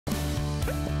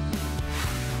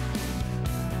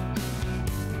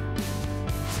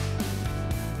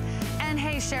And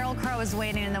hey, Sheryl Crow is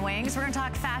waiting in the wings. We're gonna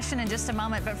talk fashion in just a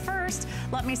moment, but first,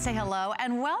 let me say hello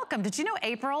and welcome. Did you know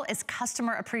April is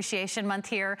Customer Appreciation Month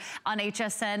here on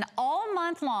HSN? All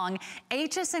month long,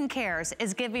 HSN Cares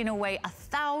is giving away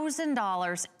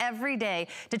 $1,000 every day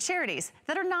to charities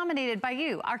that are nominated by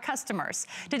you, our customers.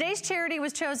 Today's charity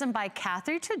was chosen by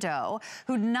Kathy Trudeau,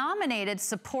 who nominated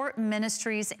Support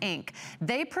Ministries, Inc.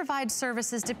 They provide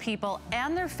services to people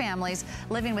and their families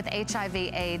living with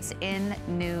HIV/AIDS in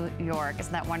New York.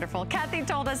 Isn't that wonderful? Kathy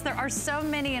told us there are so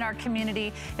many in our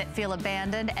community that feel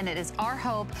abandoned, and it is our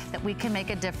hope that we can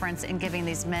make a difference in giving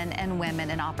these men and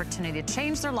women an opportunity to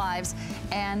change their lives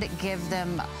and give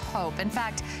them hope. In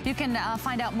fact, you can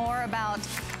find out more about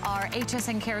our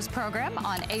HSN Cares program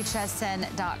on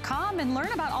hsn.com and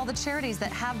learn about all the charities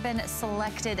that have been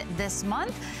selected this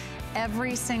month.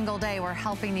 Every single day we're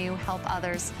helping you help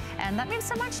others, and that means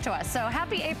so much to us. So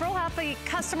happy April, happy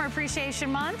Customer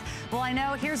Appreciation Month. Well, I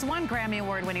know here's one Grammy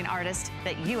Award winning artist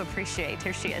that you appreciate.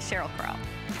 Here she is, Sheryl Crow.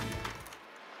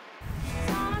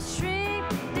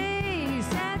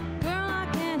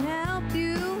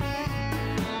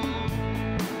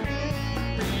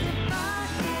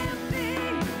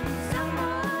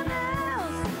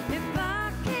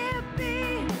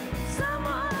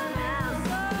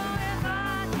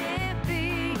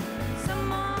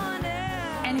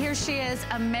 She is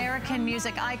American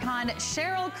music icon.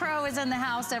 Sheryl Crow is in the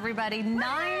house, everybody.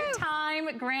 9-time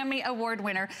Grammy Award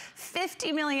winner,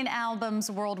 50 million albums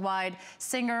worldwide,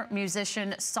 singer,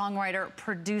 musician, songwriter,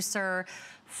 producer,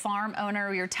 farm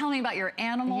owner. You're telling me about your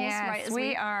animals, yes, right?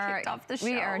 We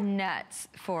are nuts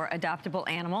for adoptable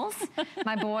animals.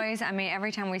 My boys, I mean,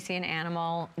 every time we see an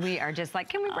animal, we are just like,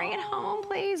 can we bring it home,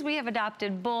 please? We have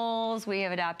adopted bulls. We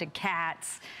have adopted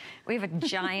cats. We have a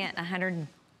giant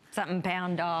 100-something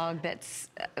pound dog that's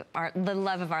the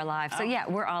love of our life. So yeah,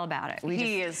 we're all about it.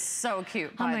 He is so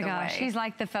cute, by the way. Oh my gosh, he's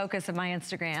like the focus of my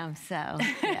Instagram, so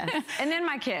yes. And then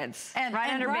my kids,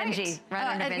 right under Benji.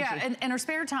 Yeah, in her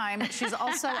spare time, she's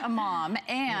also a mom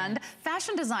and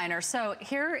fashion designer. So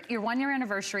here, your 1-year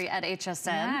anniversary at HSN.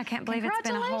 Yeah, I can't believe it's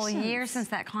been a whole year since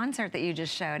that concert that you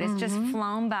just showed. It's just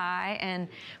flown by, and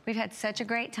we've had such a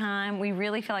great time. We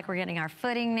really feel like we're getting our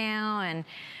footing now, and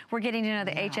we're getting to know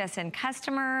the HSN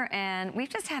customer, and we've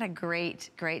just had a great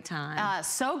time.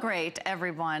 So great,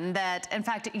 everyone, that in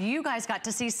fact you guys got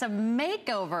to see some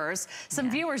makeovers. Some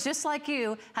viewers just like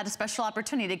you had a special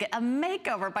opportunity to get a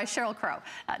makeover by Sheryl Crow.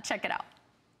 Check it out.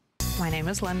 My name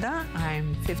is Linda.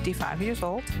 I'm 55 years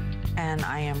old, and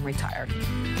I am retired.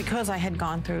 Because I had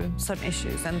gone through some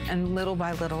issues, and little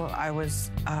by little, I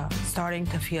was starting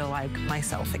to feel like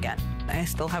myself again. I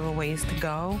still have a ways to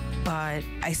go, but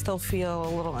I still feel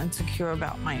a little insecure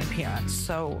about my appearance.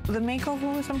 So the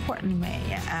makeover was important to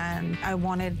me, and I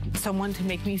wanted someone to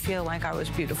make me feel like I was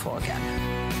beautiful again.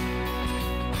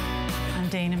 I'm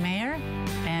Dana Mayer,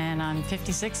 and I'm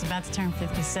 56, about to turn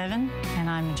 57, and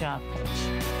I'm a job coach.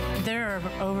 There are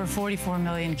over 44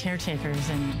 million caretakers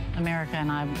in America,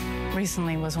 and I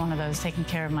recently was one of those, taking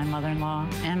care of my mother-in-law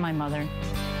and my mother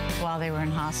while they were in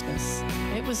hospice.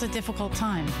 It was a difficult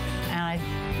time, and I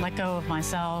let go of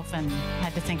myself and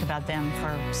had to think about them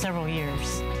for several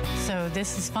years. So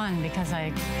this is fun because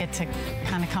I get to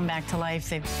kind of come back to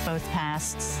life. They've both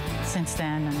passed since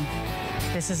then, and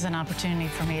this is an opportunity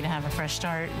for me to have a fresh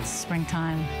start. It's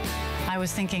springtime. I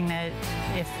was thinking that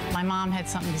if my mom had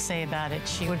something to say about it,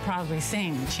 she would probably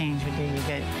sing, "Change would do you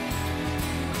good."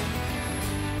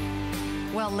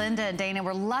 Well, Linda and Dana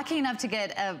were lucky enough to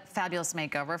get a fabulous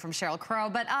makeover from Sheryl Crow,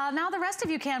 but now the rest of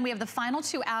you can. We have the final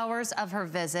 2 hours of her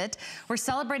visit. We're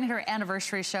celebrating her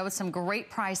anniversary show with some great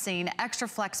pricing, extra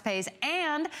flex pays,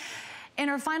 and in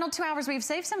our final 2 hours, we've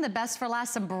saved some of the best for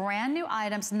last, some brand new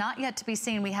items not yet to be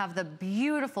seen. We have the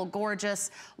beautiful,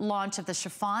 gorgeous launch of the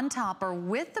chiffon topper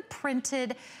with the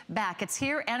printed back. It's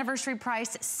here, anniversary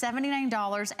price,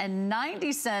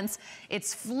 $79.90.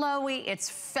 It's flowy, it's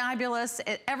fabulous.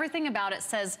 Everything about it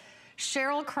says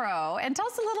Sheryl Crow. And tell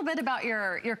us a little bit about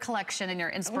your collection and your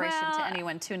inspiration to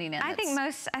anyone tuning in. I think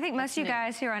most of you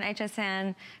guys here on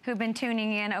HSN who've been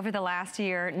tuning in over the last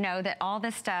year know that all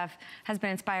this stuff has been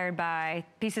inspired by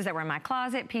pieces that were in my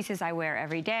closet, pieces I wear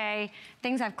every day,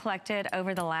 things I've collected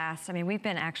over the last, I mean, we've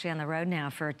been actually on the road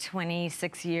now for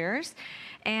 26 years.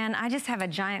 And I just have a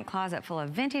giant closet full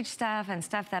of vintage stuff and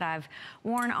stuff that I've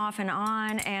worn off and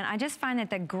on. And I just find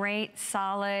that the great,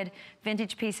 solid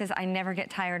vintage pieces I never get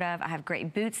tired of. I have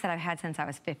great boots that I've had since I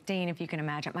was 15, if you can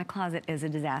imagine. My closet is a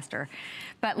disaster.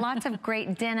 But lots of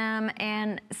great denim.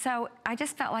 And so I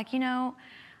just felt like, you know,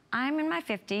 I'm in my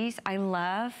 50s. I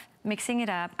love mixing it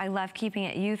up. I love keeping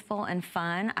it youthful and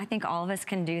fun. I think all of us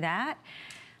can do that.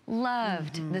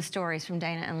 Loved the stories from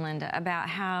Dana and Linda about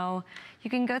how you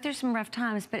can go through some rough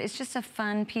times, but it's just a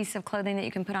fun piece of clothing that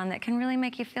you can put on that can really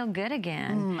make you feel good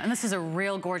again. And this is a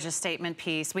real gorgeous statement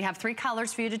piece. We have 3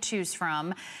 colors for you to choose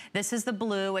from. This is the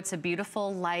blue. It's a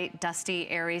beautiful, light, dusty,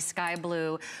 airy sky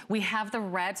blue. We have the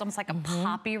red. It's almost like a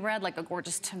poppy red, like a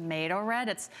gorgeous tomato red.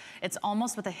 It's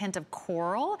almost with a hint of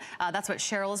coral. That's what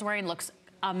Sheryl is wearing. Looks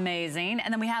amazing.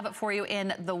 And then we have it for you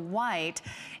in the white.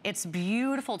 It's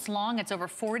beautiful. It's long. It's over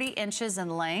 40 inches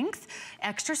in length.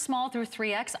 Extra small through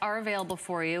 3X are available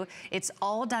for you. It's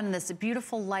all done in this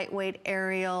beautiful, lightweight,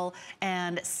 aerial,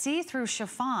 and see-through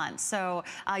chiffon. So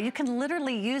you can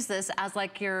literally use this as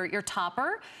like your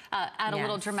topper, add a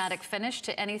little dramatic finish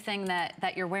to anything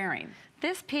that you're wearing.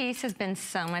 This piece has been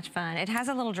so much fun. It has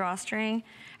a little drawstring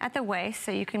at the waist,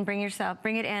 so you can bring it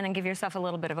in and give yourself a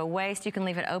little bit of a waist. You can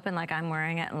leave it open like I'm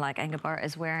wearing it and like Ingeborg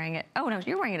is wearing it. Oh no,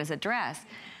 you're wearing it as a dress.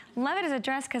 Love it as a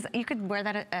dress because you could wear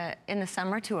that in the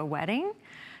summer to a wedding.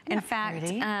 In fact,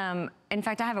 I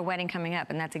have a wedding coming up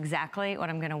and that's exactly what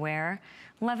I'm gonna wear.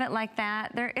 Love it like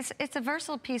that. It's a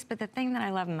versatile piece, but the thing that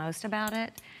I love most about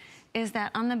it is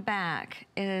that on the back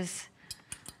is,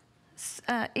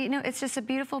 you know, it's just a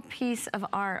beautiful piece of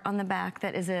art on the back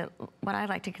that is what I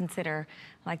like to consider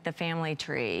like the family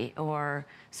tree or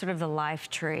sort of the life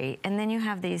tree. And then you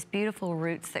have these beautiful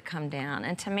roots that come down.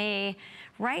 And to me,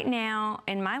 right now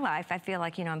in my life, I feel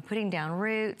like, you know, I'm putting down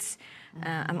roots.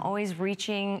 I'm always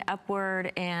reaching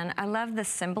upward, and I love the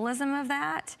symbolism of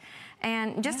that.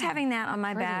 And just having that on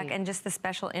my back and just the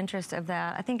special interest of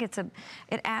that, I think it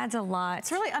adds a lot.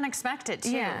 It's really unexpected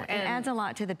too. Yeah, it adds a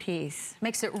lot to the piece.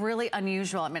 Makes it really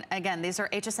unusual. I mean, again, these are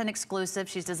HSN exclusive.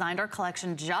 She's designed our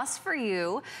collection just for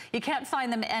you. You can't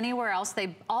find them anywhere else.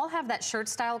 They all have that shirt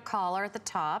style collar at the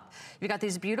top. You've got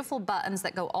these beautiful buttons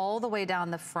that go all the way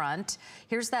down the front.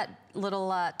 Here's that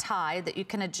little tie that you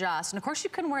can adjust. And of course you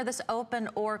can wear this open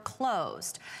or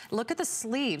closed. Look at the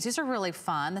sleeves. These are really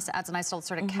fun. This adds a nice little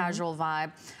sort of casual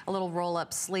vibe. A little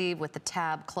roll-up sleeve with the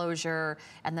tab closure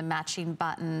and the matching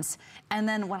buttons. And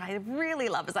then what I really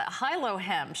love is that high-low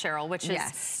hem, Sheryl, which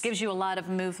gives you a lot of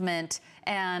movement,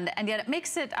 and yet it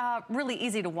makes it really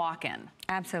easy to walk in.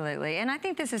 Absolutely. And I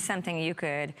think this is something you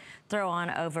could throw on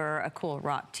over a cool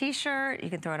rock t-shirt. You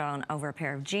can throw it on over a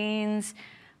pair of jeans.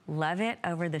 Love it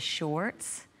over the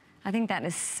shorts. I think that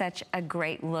is such a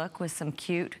great look with some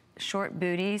cute short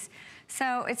booties.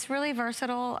 So it's really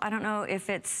versatile. I don't know if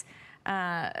it's,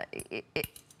 I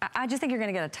just think you're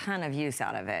gonna get a ton of use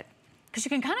out of it. Because you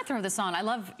can kind of throw this on. I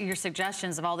love your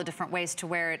suggestions of all the different ways to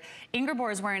wear it.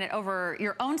 Ingeborg is wearing it over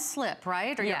your own slip,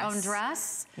 right? Or your own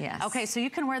dress? Yes. Okay, so you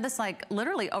can wear this like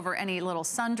literally over any little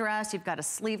sundress. You've got a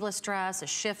sleeveless dress, a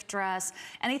shift dress,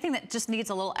 anything that just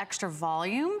needs a little extra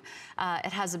volume.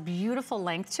 It has a beautiful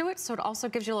length to it, so it also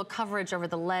gives you a little coverage over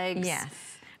the legs. Yes.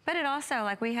 But it also,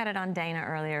 like we had it on Dana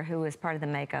earlier, who was part of the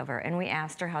makeover, and we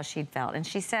asked her how she'd felt. And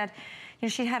she said, you know,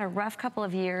 she'd had a rough couple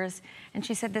of years, and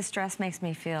she said, this dress makes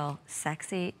me feel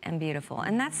sexy and beautiful.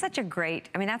 And that's such a great,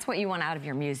 I mean, that's what you want out of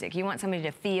your music. You want somebody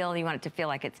to feel, you want it to feel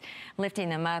like it's lifting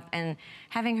them up. And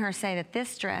having her say that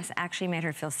this dress actually made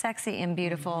her feel sexy and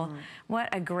beautiful, what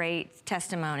a great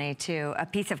testimony to a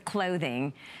piece of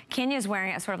clothing. Kenya's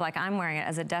wearing it sort of like I'm wearing it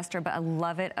as a duster, but I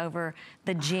love it over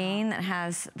the jean that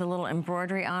has the little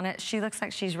embroidery on it. She looks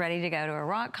like she's ready to go to a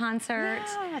rock concert.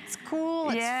 Yeah, it's cool,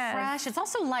 it's fresh. It's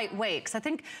also lightweight, because I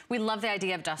think we love the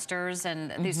idea of dusters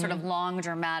and these sort of long,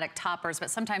 dramatic toppers, but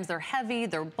sometimes they're heavy,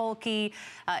 they're bulky.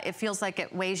 It feels like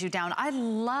it weighs you down. I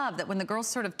love that when the girls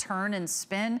sort of turn and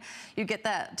spin, you get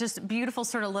that just beautiful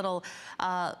sort of little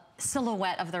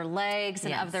silhouette of their legs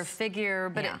and of their figure,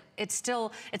 but it's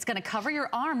gonna cover your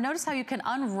arm. Notice how you can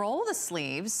unroll the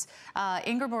sleeves.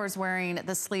 Ingeborg is wearing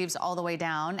the sleeves all the way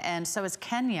down, and so is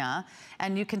Kenya.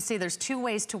 And you can see there's 2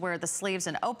 ways to wear the sleeves,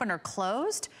 an open or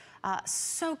closed.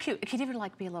 So cute. It could even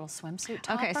like be a little swimsuit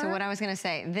topper. Okay, so what I was gonna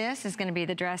say, this is gonna be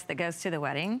the dress that goes to the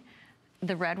wedding.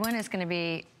 The red one is gonna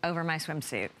be over my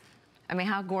swimsuit. I mean,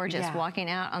 how gorgeous, walking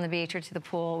out on the beach or to the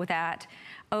pool with that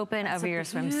open over your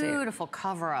swimsuit. Beautiful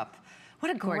cover up.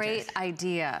 What a great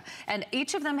idea. And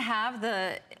each of them have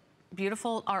the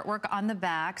beautiful artwork on the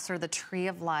backs, or the tree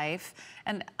of life.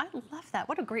 And I love that.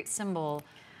 What a great symbol.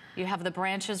 You have the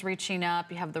branches reaching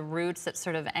up, you have the roots that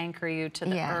sort of anchor you to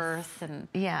the earth. And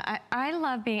yeah, I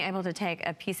love being able to take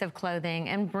a piece of clothing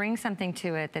and bring something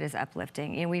to it that is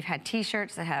uplifting. You know, we've had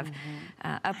t-shirts that have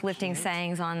uplifting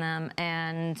sayings on them,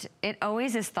 and it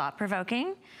always is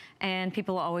thought-provoking. And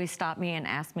people always stop me and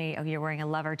ask me, oh, you're wearing a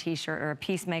lover t-shirt or a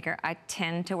peacemaker. I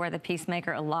tend to wear the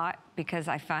peacemaker a lot because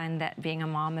I find that being a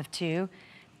mom of 2,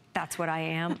 that's what I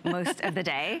am most of the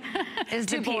day, is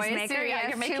the peacemaker.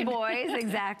 Yes, two boys,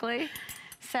 exactly.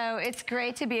 So it's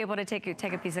great to be able to take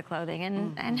a piece of clothing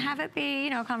and have it be, you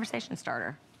know, a conversation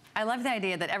starter. I love the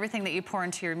idea that everything that you pour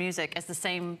into your music is the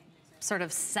same sort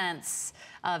of sense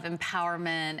of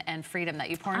empowerment and freedom that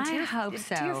you pour into your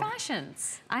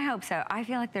fashions. I hope so. I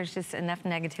feel like there's just enough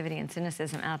negativity and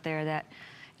cynicism out there that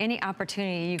any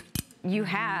opportunity you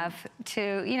have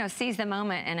to, you know, seize the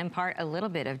moment and impart a little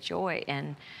bit of joy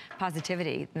and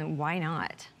positivity, then why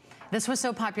not? This was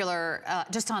so popular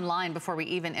just online before we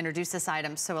even introduced this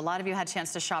item, so a lot of you had a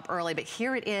chance to shop early, but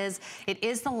here it is. It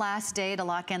is the last day to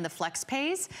lock in the flex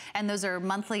pays, and those are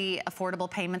monthly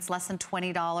affordable payments, less than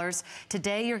 $20.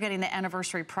 Today, you're getting the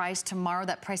anniversary price. Tomorrow,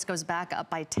 that price goes back up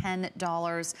by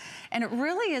 $10, and it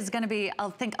really is gonna be, I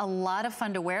think, a lot of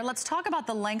fun to wear. Let's talk about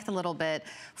the length a little bit.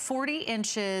 40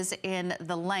 inches in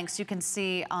the lengths you can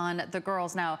see on the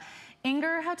girls. Now,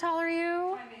 Inger, how tall are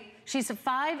you? 5'8". She's a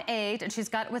 5'8", and she's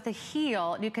got it with a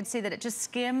heel. You can see that it just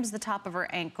skims the top of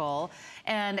her ankle.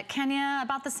 And Kenya,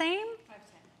 about the same? 5'10".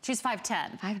 She's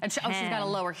 5'10". And she's got a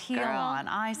lower heel on.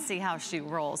 I see how she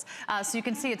rolls. So you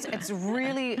can see it's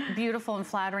really beautiful and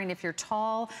flattering if you're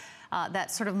tall.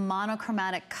 That sort of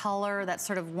monochromatic color, that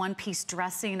sort of one-piece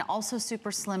dressing, also super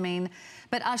slimming.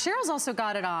 But Cheryl's also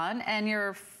got it on, and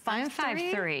you're 5'3"? I'm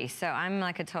 5'3", so I'm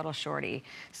like a total shorty.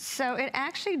 So it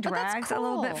actually drags a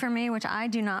little bit for me, which I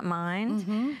do not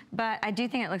mind. But I do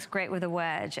think it looks great with a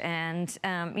wedge. And,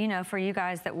 you know, for you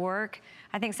guys that work,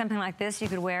 I think something like this you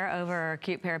could wear over a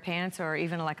cute pair of pants or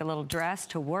even like a little dress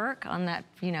to work on that,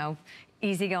 you know,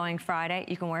 easygoing Friday.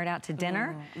 You can wear it out to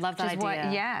dinner. Love that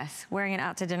idea. Yes, wearing it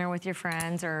out to dinner with your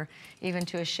friends or even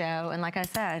to a show. And like I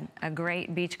said, a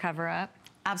great beach cover-up.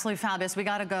 Absolutely fabulous. We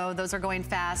gotta go. Those are going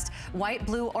fast. White,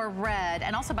 blue, or red.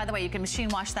 And also, by the way, you can machine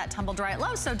wash that tumble dry at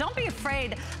Lowe's, so don't be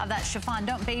afraid of that chiffon.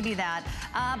 Don't baby that.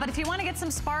 But if you want to get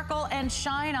some sparkle and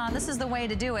shine on, this is the way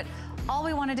to do it. All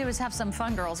we want to do is have some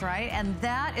fun, girls, right? And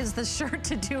that is the shirt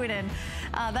to do it in.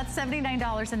 That's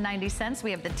 $79.90.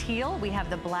 We have the teal, we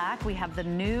have the black, we have the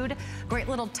nude. Great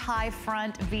little tie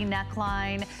front V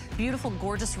neckline. Beautiful,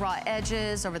 gorgeous raw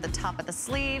edges over the top of the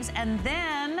sleeves. And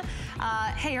then,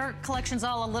 hey, our collection's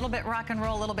all a little bit rock and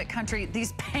roll, a little bit country.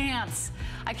 These pants,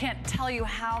 I can't tell you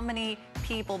how many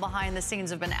people behind the scenes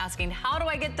have been asking, how do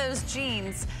I get those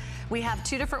jeans? We have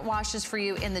two different washes for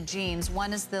you in the jeans.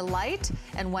 One is the light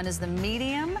and one is the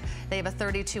medium. They have a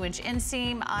 32-inch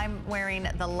inseam. I'm wearing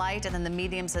the light, and then the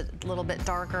medium's a little bit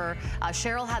darker.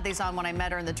 Sheryl had these on when I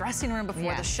met her in the dressing room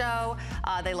before the show.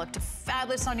 They looked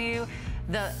fabulous on you.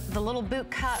 The little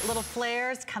boot cut, little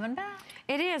flares coming back.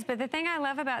 It is, but the thing I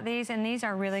love about these, and these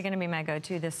are really going to be my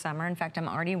go-to this summer. In fact, I'm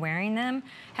already wearing them.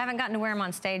 Haven't gotten to wear them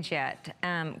on stage yet.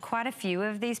 Quite a few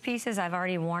of these pieces I've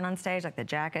already worn on stage, like the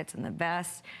jackets and the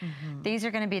vests. These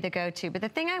are going to be the go-to. But the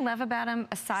thing I love about them,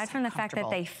 aside from the fact that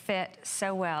they fit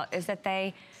so well, is that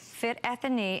they fit at the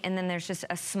knee, and then there's just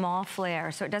a small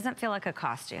flare, so it doesn't feel like a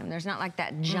costume. There's not like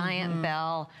that giant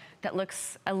bell that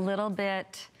looks a little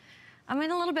bit... I mean,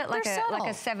 a little bit like a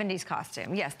 70s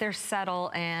costume. Yes, they're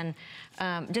subtle and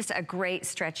just a great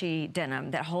stretchy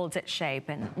denim that holds its shape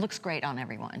and looks great on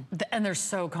everyone. And they're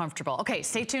so comfortable. Okay,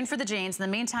 stay tuned for the jeans. In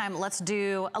the meantime, let's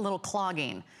do a little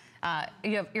clogging.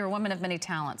 You're a woman of many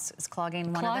talents. Is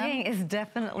clogging one of them? Clogging is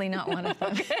definitely not one of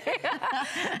them.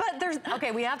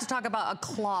 But we have to talk about a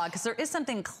clog, because there is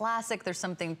something classic, there's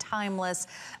something timeless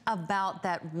about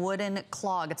that wooden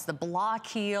clog. It's the block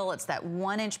heel, it's that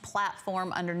 1-inch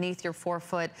platform underneath your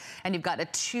forefoot, and you've got a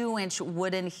 2-inch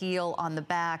wooden heel on the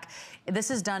back.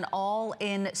 This is done all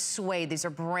in suede. These are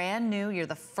brand new. You're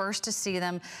the first to see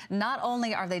them. Not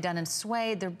only are they done in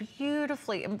suede, they're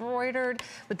beautifully embroidered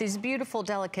with these beautiful,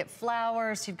 delicate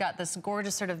flowers. You've got this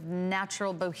gorgeous sort of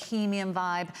natural bohemian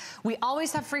vibe. We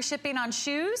always have free shipping on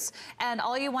shoes, and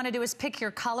all you want to do is pick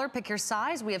your color, pick your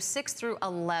size. We have 6 through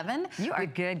 11. You are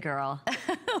good, girl.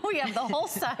 We have the whole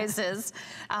sizes.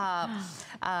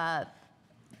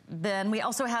 Then we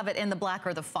also have it in the black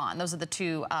or the fawn. Those are the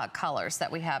two colors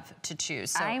that we have to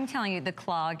choose. So I'm telling you, the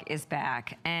clog is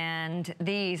back. And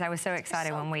these, I was so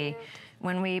excited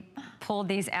when we pulled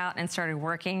these out and started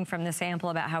working from the sample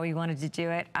about how we wanted to do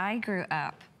it. I grew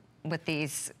up with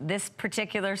this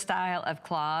particular style of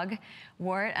clog,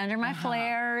 wore it under my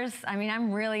flares. I mean,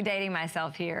 I'm really dating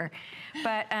myself here.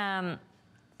 But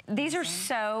these are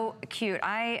so cute.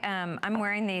 I'm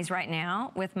wearing these right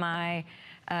now with my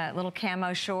little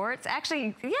camo shorts.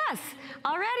 Actually, yes,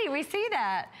 already we see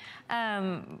that.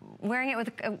 Wearing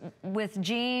it with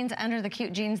jeans, under the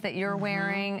cute jeans that you're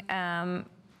wearing.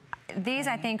 These,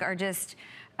 I think, are just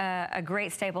a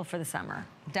great staple for the summer.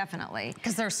 definitely.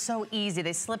 Because they're so easy.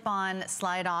 They slip on,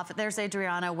 slide off. There's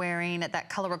Adriana wearing that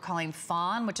color we're calling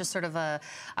fawn, which is sort of a,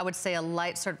 I would say, a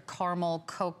light sort of caramel,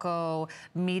 cocoa,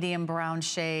 medium brown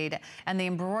shade. And the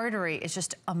embroidery is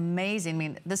just amazing. I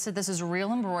mean, this is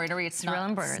real embroidery. It's not, real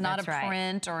embroidery. It's not That's a right.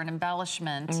 print or an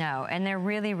embellishment. No, and they're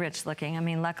really rich looking. I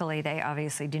mean, luckily, they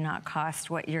obviously do not cost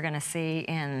what you're going to see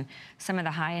in some of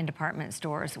the high-end department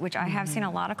stores, which I have seen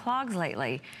a lot of clogs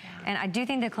lately. Yeah. And I do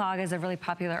think the clog is a really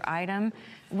popular item.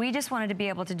 We just wanted to be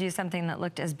able to do something that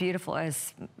looked as beautiful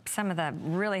as some of the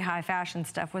really high fashion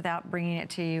stuff without bringing it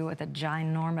to you with a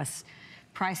ginormous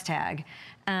price tag.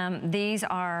 These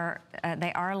are,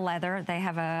 they are leather. They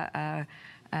have a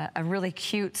really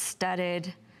cute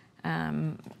studded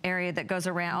area that goes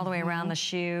around all the way around the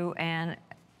shoe, and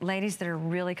ladies that are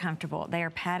really comfortable. They are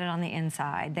padded on the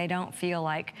inside. They don't feel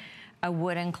like a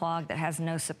wooden clog that has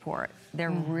no support.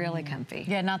 They're really comfy.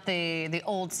 Yeah, not the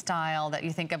old style that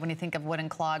you think of when you think of wooden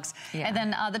clogs. Yeah. And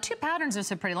then the two patterns are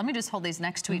so pretty. Let me just hold these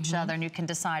next to each other and you can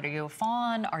decide, are you a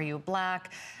fawn, are you a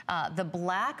black? The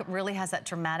black really has that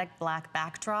dramatic black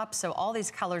backdrop, so all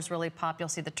these colors really pop. You'll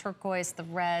see the turquoise, the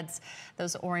reds,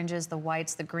 those oranges, the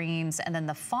whites, the greens, and then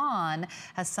the fawn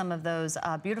has some of those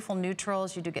beautiful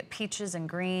neutrals. You do get peaches and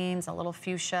greens, a little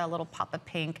fuchsia, a little pop of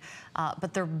pink,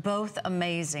 but they're both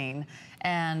amazing.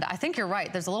 And I think you're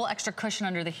right. There's a little extra cushion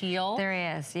under the heel.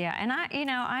 There is, yeah. And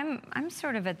I'm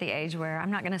sort of at the age where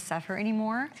I'm not going to suffer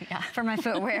anymore for my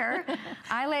footwear.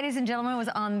 I, ladies and gentlemen, was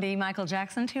on the Michael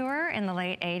Jackson tour in the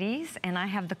late 80s, and I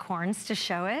have the corns to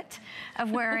show it,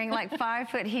 of wearing like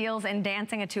 5-foot heels and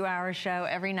dancing a 2-hour show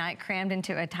every night, crammed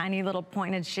into a tiny little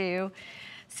pointed shoe.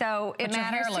 So it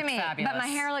matters to me. But my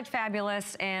hair looked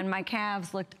fabulous and my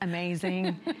calves looked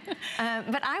amazing.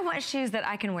 But I want shoes that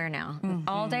I can wear now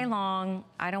all day long.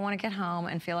 I don't want to get home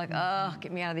and feel like, oh,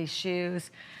 get me out of these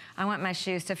shoes. I want my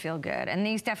shoes to feel good. And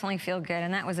these definitely feel good.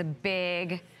 And that was a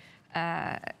big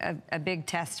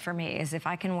test for me, is if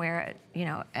I can wear it, you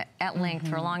know, at length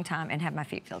for a long time and have my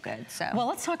feet feel good. So, well,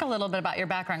 let's talk a little bit about your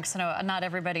background, because I know not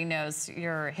everybody knows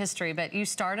your history, but you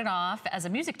started off as a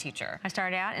music teacher. I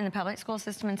started out in the public school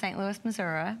system in St. Louis,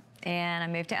 Missouri, and I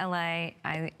moved to LA.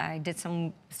 I did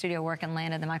some studio work and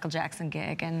landed the Michael Jackson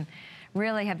gig, and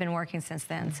really have been working since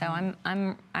then. So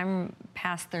I'm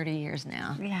past 30 years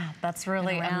now. Yeah, that's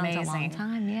really amazing. A long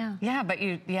time, yeah. Yeah, but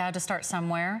you had to start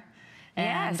somewhere.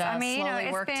 Yes, and, I mean, you know,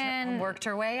 slowly worked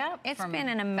her way up. It's been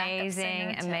an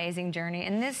amazing journey.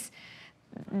 And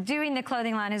doing the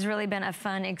clothing line has really been a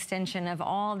fun extension of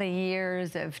all the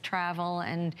years of travel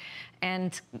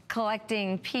and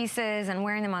collecting pieces and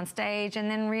wearing them on stage,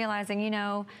 and then realizing, you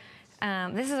know,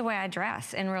 this is the way I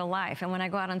dress in real life. And when I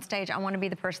go out on stage, I want to be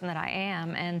the person that I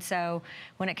am. And so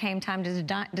when it came time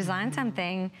to design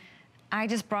something, I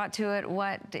just brought to it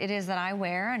what it is that I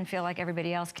wear and feel like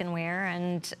everybody else can wear,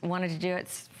 and wanted to do it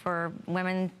for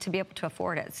women to be able to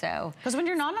afford it. So, because when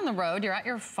you're not on the road, you're at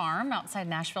your farm outside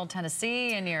Nashville,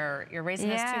 Tennessee, and you're raising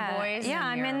those two boys. Yeah,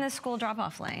 I'm in the school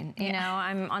drop-off lane. You know,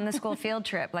 I'm on the school field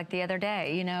trip like the other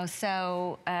day. You know,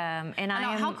 so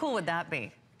how cool would that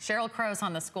be? Sheryl Crow's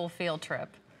on the school field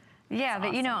trip. Yeah,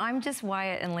 but you know, I'm just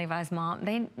Wyatt and Levi's mom.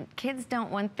 Kids don't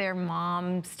want their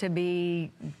moms to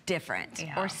be different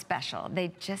or special.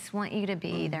 They just want you to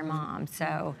be their mom.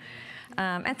 So,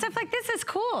 and stuff like this is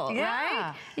cool,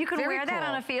 right? You can wear that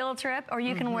on a field trip, or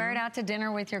you can wear it out to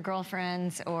dinner with your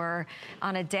girlfriends, or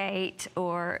on a date,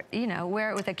 or, you know,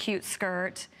 wear it with a cute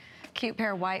skirt. Cute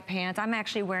pair of white pants. I'm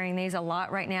actually wearing these a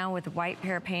lot right now with white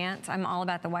pair of pants. I'm all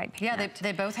about the white pants. Yeah,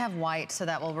 they both have white, so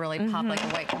that will really pop, like a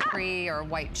white capri or a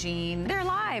white jean. They're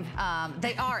live.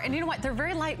 They are, and you know what? They're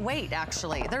very lightweight,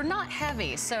 actually. They're not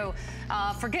heavy, so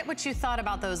forget what you thought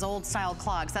about those old style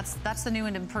clogs. That's the new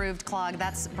and improved clog.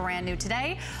 That's brand new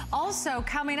today. Also,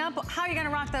 coming up, how are you gonna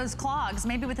rock those clogs?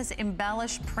 Maybe with this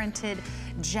embellished printed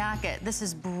jacket. This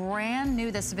is brand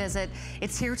new, this visit.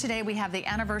 It's here today. We have the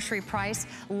anniversary price.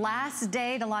 Last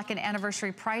day to lock in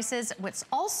anniversary prices. It's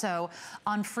also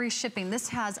on free shipping. This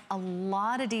has a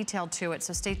lot of detail to it,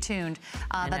 so stay tuned.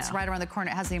 That's right around the corner.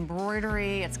 It has the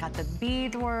embroidery, it's got the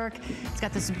beadwork, it's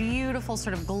got this beautiful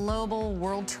sort of global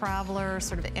world traveler,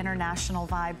 sort of international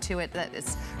vibe to it that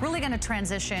is really gonna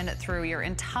transition through your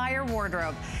entire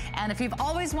wardrobe. And if you've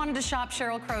always wanted to shop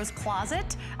Sheryl Crow's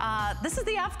closet, this is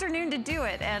the afternoon to do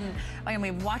it. And I mean,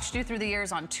 we've watched you through the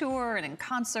years on tour and in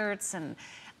concerts, and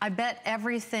I bet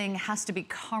everything has to be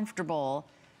comfortable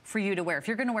for you to wear. If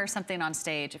you're gonna wear something on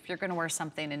stage, if you're gonna wear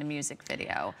something in a music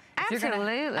video.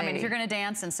 Absolutely. I mean, if you're gonna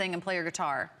dance and sing and play your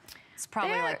guitar, It's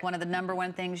probably like one of the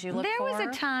 #1 things you look for. There was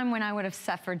a time when I would have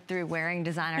suffered through wearing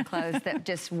designer clothes that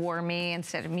just wore me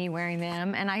instead of me wearing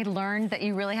them. And I learned that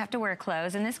you really have to wear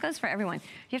clothes, and this goes for everyone.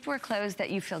 You have to wear clothes that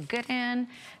you feel good in,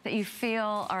 that you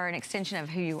feel are an extension of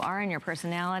who you are and your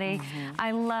personality.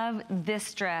 I love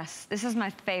this dress. This is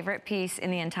my favorite piece in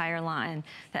the entire line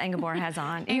that Ingeborg has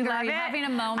on. Inger, are you having a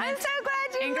moment? I'm so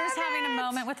glad you Inger's love having it. a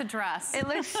moment with the dress. It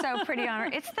looks so pretty on her.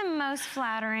 It's the most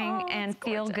flattering and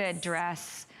feel-good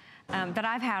dress that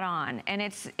I've had on, and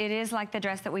it is like the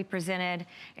dress that we presented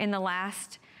in the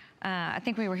last. I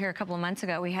think we were here a couple of months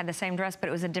ago. We had the same dress, but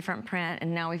it was a different print,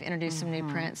 and now we've introduced some new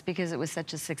prints because it was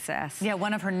such a success. Yeah,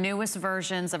 one of her newest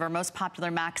versions of her most popular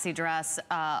maxi dress.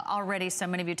 Already so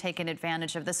many of you taken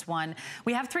advantage of this one.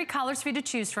 We have 3 colors for you to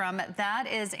choose from. That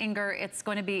is, Inger, it's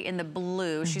going to be in the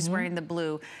blue. She's wearing the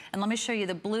blue. And let me show you,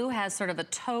 the blue has sort of a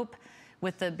taupe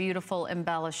with the beautiful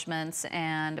embellishments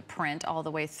and print all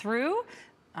the way through.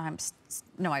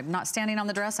 No, I'm not standing on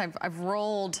the dress. I've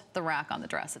rolled the rack on the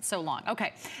dress. It's so long.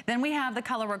 Okay, then we have the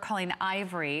color we're calling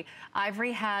Ivory.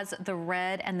 Ivory has the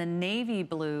red and the navy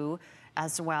blue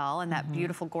as well, and that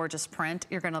beautiful, gorgeous print.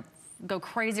 You're gonna go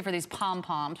crazy for these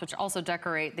pom-poms, which also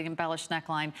decorate the embellished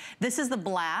neckline. This is the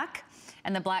black,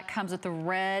 and the black comes with the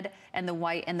red and the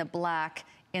white and the black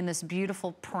in this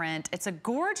beautiful print. It's a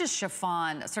gorgeous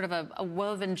chiffon, sort of a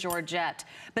woven georgette,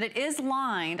 but it is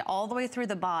lined all the way through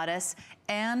the bodice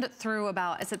and through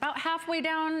it's about halfway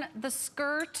down the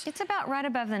skirt. It's about right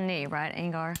above the knee, right,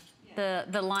 Ingar?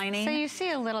 The lining. So you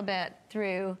see a little bit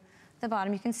through the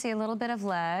bottom. You can see a little bit of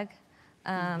leg,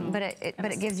 but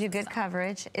it gives you good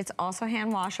coverage. It's also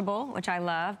hand washable, which I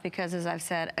love because, as I've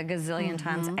said a gazillion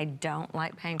times, I don't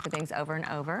like paying for things over and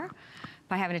over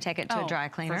by having to take it to a dry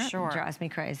cleaner. For sure. It drives me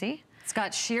crazy. It's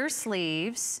got sheer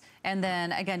sleeves, and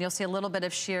then again, you'll see a little bit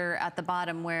of sheer at the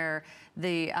bottom where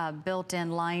the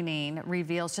built-in lining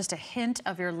reveals just a hint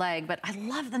of your leg. But I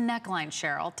love the neckline,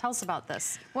 Sheryl. Tell us about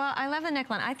this. Well, I love the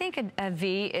neckline. I think a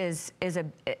V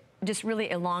it just really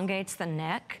elongates the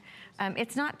neck.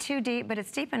 It's not too deep, but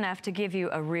it's deep enough to give you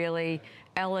a really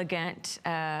elegant,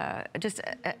 just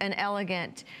an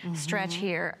elegant stretch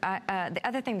here. The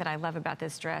other thing that I love about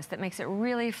this dress that makes it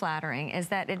really flattering is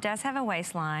that it does have a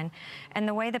waistline, and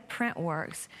the way the print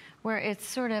works, where it's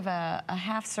sort of a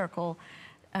half circle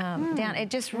down,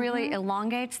 it just really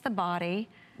elongates the body.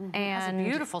 And it has a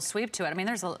beautiful sweep to it. I mean,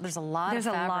 there's a lot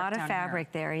of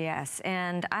fabric there, yes.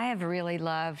 And I have really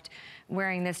loved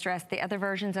wearing this dress, the other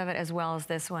versions of it as well as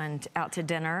this one, out to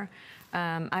dinner.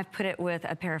 I've put it with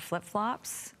a pair of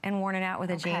flip-flops and worn it out with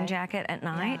a jean jacket at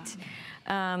night.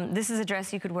 Yeah. This is a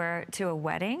dress you could wear to a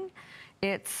wedding.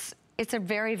 It's a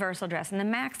very versatile dress, and the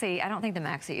maxi, I don't think the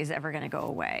maxi is ever going to go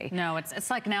away. No,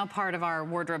 it's like now part of our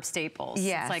wardrobe staples.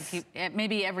 Yes. It's like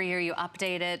maybe every year you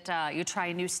update it, you try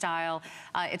a new style.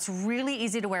 It's really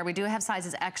easy to wear. We do have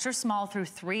sizes extra small through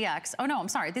 3X. Oh no, I'm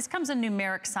sorry, this comes in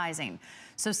numeric sizing.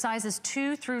 So sizes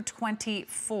 2 through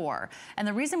 24. And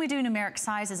the reason we do numeric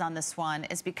sizes on this one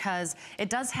is because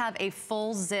it does have a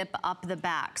full zip up the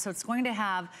back. So it's going to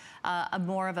have a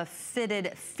more of a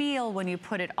fitted feel when you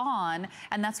put it on,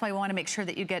 and that's why we want to make sure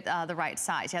that you get the right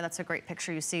size. Yeah, that's a great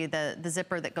picture. You see the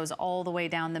zipper that goes all the way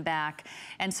down the back.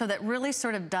 And so that really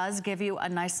sort of does give you a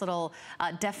nice little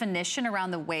definition around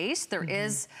the waist. There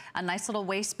is a nice little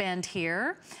waistband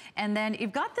here. And then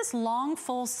you've got this long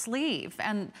full sleeve,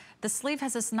 and the sleeve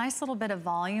has this nice little bit of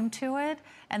volume to it,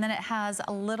 and then it has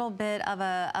a little bit of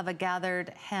a gathered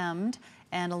hemmed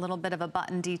and a little bit of a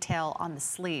button detail on the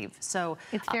sleeve. So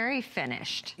it's very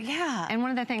finished. Yeah. And one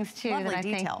of the things too that I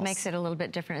details. think makes it a little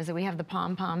bit different is that we have the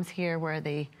pom-poms here where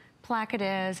the placket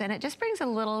is, and it just brings a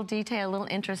little detail, a little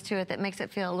interest to it that makes it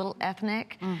feel a little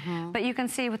ethnic. But you can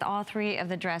see with all 3 of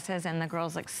the dresses, and the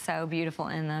girls look so beautiful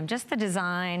in them. Just the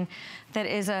design that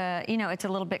is it's a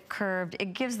little bit curved.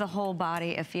 It gives the whole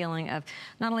body a feeling of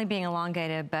not only being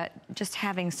elongated, but just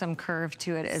having some curve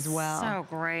to it as well. So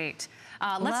great.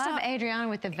 Love Adriana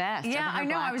with the vest. Yeah, I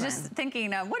know. I was just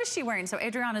thinking, what is she wearing? So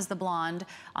Adriana is the blonde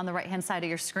on the right-hand side of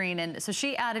your screen, and so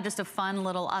she added just a fun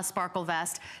little sparkle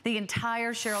vest. The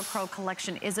entire Sheryl Crow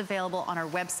collection is available on our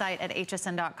website at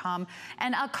hsn.com.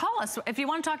 And call us if you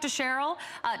want to talk to Sheryl.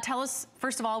 Tell us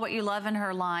first of all what you love in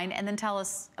her line, and then tell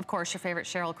us, of course, your favorite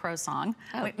Sheryl Crow song.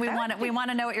 Oh, we want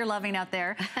to know what you're loving out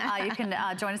there. You can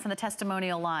join us on the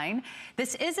testimonial line.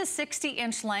 This is a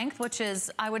 60-inch length, which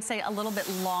is, I would say, a little bit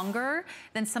longer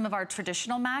than some of our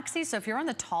traditional maxis. So if you're on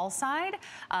the tall side,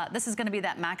 this is gonna be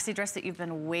that maxi dress that you've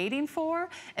been waiting for.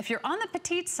 If you're on the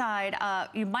petite side,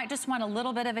 you might just want a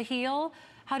little bit of a heel.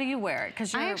 How do you wear it?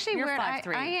 Because you're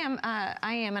 5'3".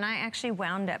 I am, and I actually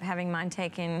wound up having mine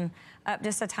taken up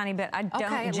just a tiny bit. I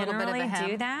don't generally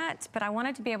do that, but I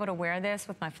wanted to be able to wear this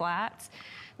with my flats.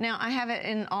 Now I have it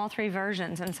in all 3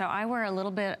 versions, and so I wear a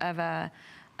little bit of a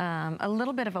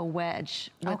wedge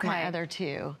with my other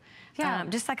 2. Yeah.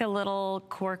 Just like a little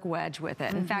cork wedge with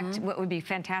it. In fact, what would be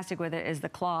fantastic with it is the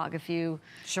clog, if you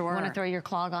want to throw your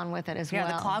clog on with it as well.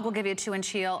 Yeah, the clog will give you a 2-inch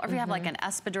heel. Or if you have like an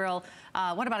espadrille,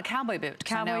 what about a cowboy boot?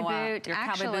 Cowboy boot. Your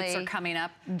cowboy boots are coming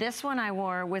up. This one I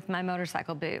wore with my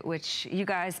motorcycle boot, which you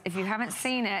guys, if you haven't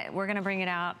seen it, we're going to bring it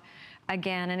out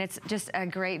again, and it's just a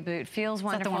great boot. Feels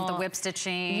wonderful. Is that the one with the whip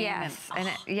stitching? Yes, and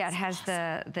it has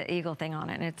the eagle thing on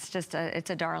it, and it's just it's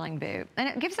a darling boot, and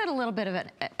it gives it a little bit of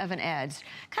an edge,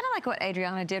 kind of like what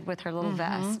Adriana did with her little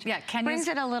vest. Yeah, brings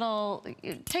it a little,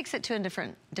 takes it to a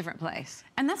different place.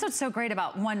 And that's what's so great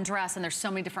about one dress, and there's so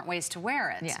many different ways to wear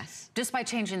it. Yes. Just by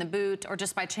changing the boot or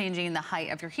just by changing the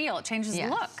height of your heel, it changes the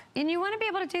look. And you want to be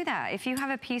able to do that. If you have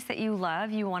a piece that you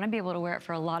love, you want to be able to wear it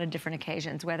for a lot of different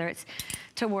occasions, whether it's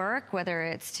to work, whether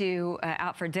it's to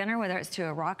out for dinner, whether it's to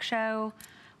a rock show,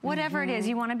 whatever it is,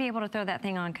 you want to be able to throw that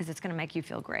thing on because it's going to make you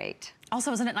feel great.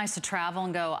 Also, isn't it nice to travel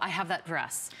and go, I have that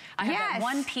dress. I have that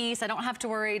one piece. I don't have to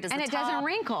worry. Does the top doesn't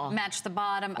wrinkle. Match the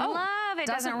bottom? Oh, love it.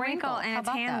 Doesn't wrinkle, and it's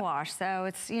hand washed. So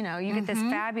it's, you know, you get this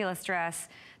fabulous dress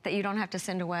that you don't have to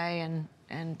send away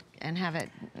and have it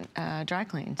dry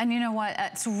cleaned. And you know what?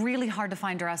 It's really hard to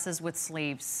find dresses with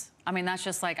sleeves. I mean, that's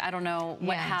just like, I don't know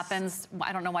what happens.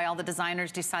 I don't know why all the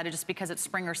designers decided just because it's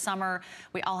spring or summer,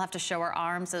 we all have to show our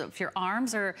arms. So if your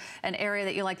arms are an area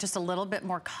that you like just a little bit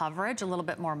more coverage, a little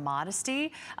bit more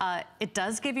modesty, it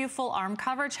does give you full arm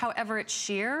coverage. However, it's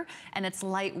sheer and it's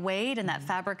lightweight, and that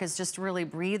fabric is just really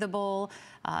breathable,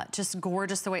 just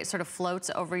gorgeous the way it sort of floats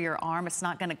over your arm. It's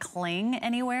not gonna cling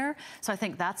anywhere. So I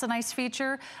think that's a nice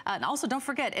feature. And also don't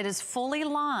forget, it is fully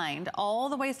lined all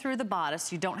the way through the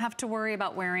bodice. You don't have to worry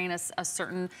about wearing a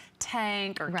certain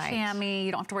tank or cami.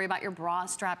 You don't have to worry about your bra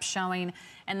strap showing.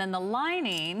 And then the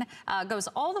lining goes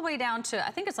all the way down to,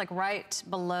 I think it's like right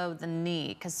below the knee,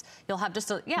 because you'll have just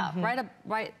a,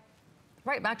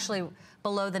 right actually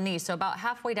below the knee. So about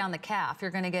halfway down the calf,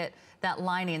 you're gonna get that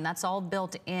lining. That's all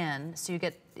built in. So you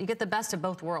get the best of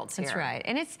both worlds here. That's right.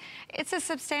 And it's a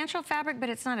substantial fabric, but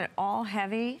it's not at all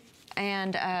heavy.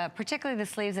 And particularly the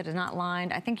sleeves that is not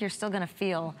lined, I think you're still gonna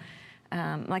feel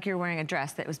like you're wearing a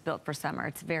dress that was built for summer.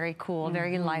 It's very cool,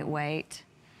 very lightweight.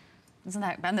 Isn't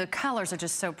that, and the colors are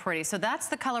just so pretty. So that's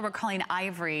the color we're calling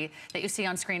ivory that you see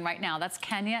on screen right now. That's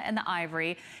Kenya in the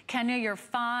ivory. Kenya, you're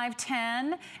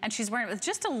 5'10", and she's wearing it with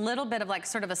just a little bit of like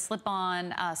sort of a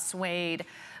slip-on suede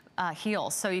heel.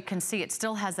 So you can see it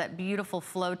still has that beautiful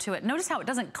flow to it. Notice how it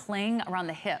doesn't cling around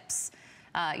the hips.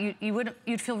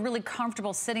 You'd feel really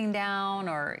comfortable sitting down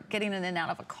or getting in and out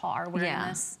of a car wearing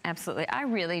this. Absolutely. I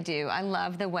really do. I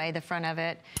love the way the front of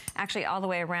it, actually all the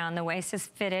way around, the waist is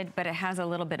fitted, but it has a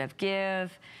little bit of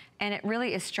give, and it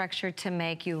really is structured to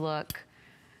make you look,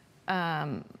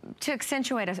 to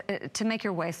accentuate, to make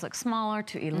your waist look smaller,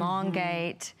 to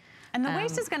elongate. And the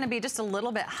waist is going to be just a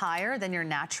little bit higher than your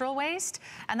natural waist,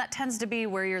 and that tends to be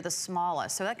where you're the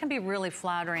smallest. So that can be really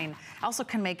flattering. Also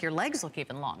can make your legs look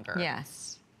even longer.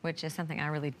 Yes, which is something I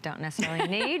really don't necessarily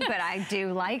need, but I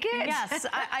do like it. Yes,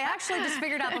 I actually just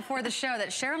figured out before the show that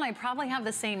Sheryl and I probably have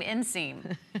the same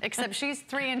inseam, except she's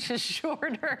 3 inches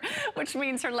shorter, which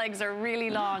means her legs are really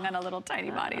long on a little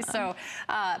tiny body. So,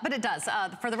 but it does.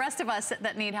 For the rest of us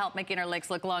that need help making our legs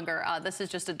look longer, this is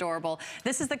just adorable.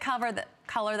 This is the color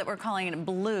that we're calling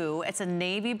blue. It's a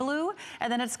navy blue,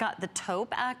 and then it's got the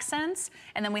taupe accents,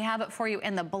 and then we have it for you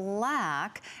in the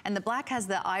black, and the black has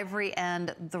the ivory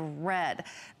and the red.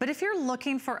 But if you're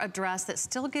looking for a dress that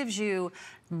still gives you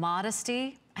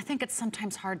modesty, I think it's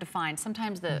sometimes hard to find.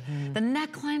 Sometimes the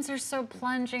necklines are so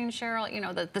plunging, Sheryl. You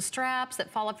know, the straps that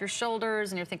fall off your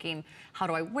shoulders, and you're thinking, how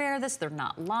do I wear this? They're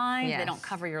not lined. Yes. They don't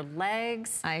cover your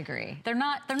legs. I agree. They're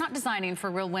not designing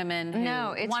for real women who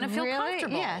want to feel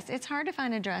comfortable. Yes, it's hard to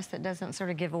find a dress that doesn't sort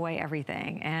of give away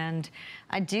everything. And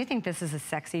I do think this is a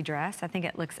sexy dress. I think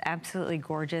it looks absolutely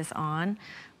gorgeous on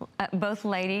both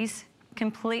ladies.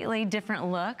 Completely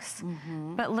different looks,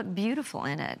 but look beautiful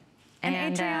in it. And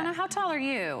Adriana, how tall are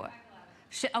you?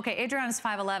 Okay, Adriana's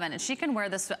 5'11", and she can wear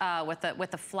this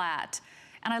with the flat.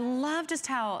 And I love just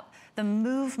how the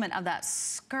movement of that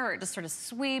skirt just sort of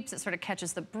sweeps, it sort of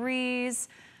catches the breeze.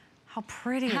 How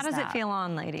pretty is that? How does it feel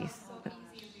on, ladies? So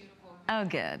easy and beautiful. Oh,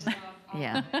 good.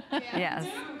 Yeah. Yes.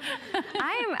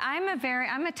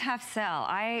 I'm a tough sell.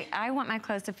 I want my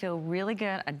clothes to feel really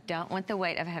good. I don't want the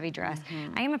weight of a heavy dress.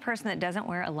 I am a person that doesn't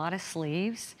wear a lot of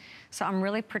sleeves, so I'm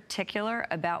really particular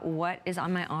about what is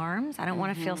on my arms. I don't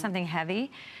want to feel something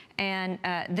heavy. And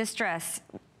this dress,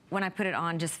 when I put it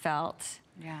on, just felt,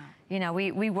 you know,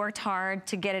 we worked hard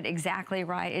to get it exactly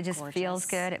right. It just feels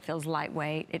good. It feels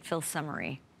lightweight. It feels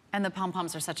summery. And the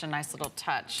pom-poms are such a nice little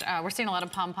touch. We're seeing a lot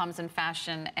of pom-poms in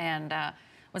fashion, and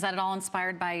was that at all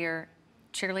inspired by your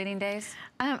cheerleading days?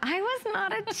 I was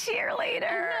not a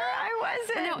cheerleader. I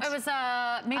wasn't. No, it was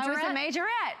a majorette? I was a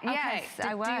majorette, yes,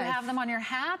 I was. Do you have them on your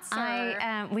hats?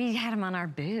 Or? We had them on our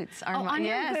boots. On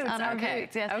your boots? On our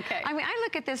boots, yes. Okay. I mean, I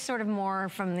look at this sort of more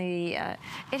from the,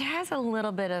 it has a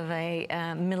little bit of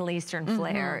a Middle Eastern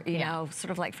flair, you know,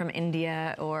 sort of like from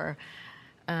India or,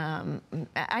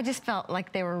 I just felt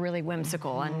like they were really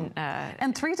whimsical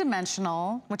and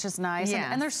three-dimensional, which is nice. Yes.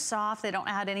 And they're soft. They don't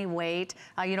add any weight.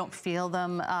 You don't feel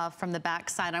them from the back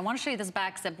side. I want to show you this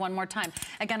back zip one more time.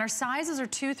 Again, our sizes are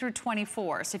 2 through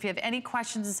 24. So if you have any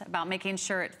questions about making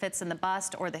sure it fits in the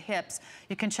bust or the hips,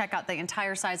 you can check out the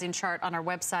entire sizing chart on our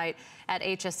website at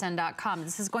hsn.com.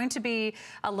 This is going to be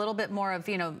a little bit more of,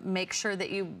 you know, make sure that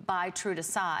you buy true to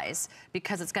size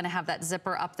because it's going to have that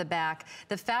zipper up the back.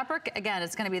 The fabric, again,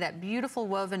 it's going to be that beautiful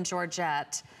woven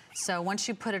georgette. So once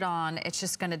you put it on, it's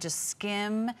just going to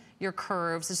skim your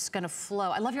curves. It's just going to flow.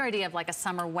 I love your idea of like a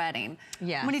summer wedding.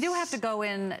 Yes. When you do have to go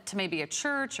in to maybe a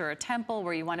church or a temple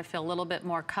where you want to feel a little bit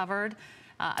more covered,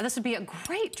 this would be a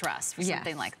great dress for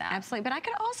something like that. Absolutely. But I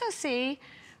could also see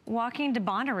walking to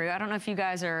Bonnaroo. I don't know if you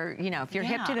guys are, you know, if you're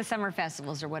hip to the summer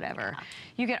festivals or whatever.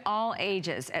 You get all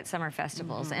ages at summer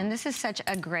festivals. And this is such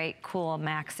a great, cool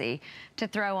maxi to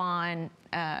throw on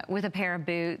with a pair of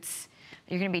boots.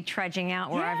 You're going to be trudging out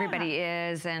where everybody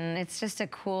is, and it's just a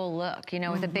cool look, you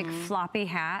know, with a big floppy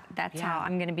hat. That's how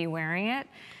I'm going to be wearing it.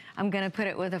 I'm going to put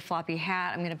it with a floppy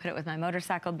hat. I'm going to put it with my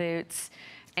motorcycle boots.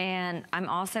 And I'm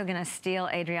also going to steal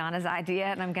Adriana's idea,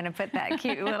 and I'm going to put that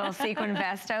cute little sequin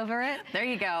vest over it. There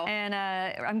you go. And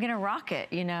I'm going to rock it,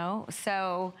 you know,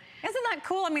 so. Isn't that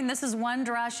cool? I mean, this is one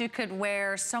dress you could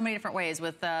wear so many different ways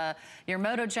with your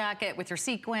moto jacket, with your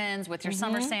sequins, with your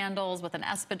summer sandals, with an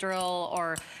espadrille,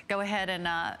 or go ahead and,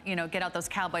 you know, get out those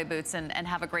cowboy boots and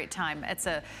have a great time. It's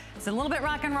a little bit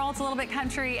rock and roll, it's a little bit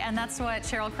country, and that's what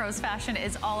Sheryl Crow's fashion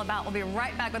is all about. We'll be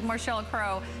right back with more Sheryl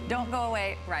Crow. Don't go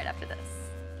away right after this.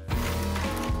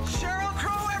 Sheryl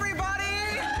Crow, everybody!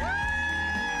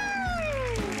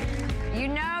 You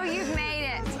know you've made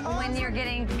it when you're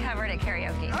getting covered at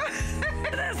karaoke.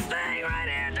 This thing right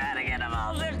here, trying to get them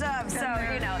all zipped up. So,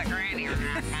 you know,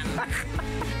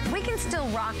 we can still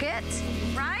rock it,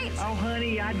 right? Oh,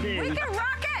 honey, I do. We can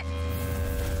rock it!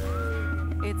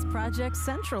 It's Project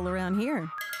Central around here.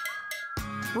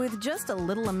 With just a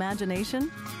little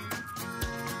imagination,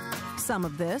 some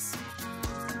of this,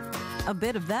 a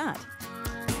bit of that.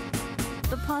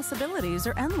 The possibilities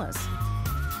are endless.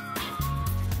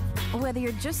 Whether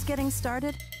you're just getting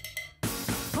started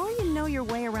or you know your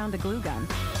way around a glue gun,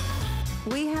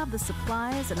 we have the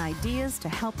supplies and ideas to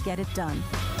help get it done.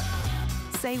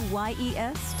 Say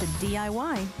YES to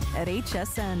DIY at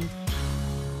HSN.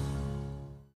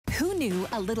 Who knew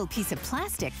a little piece of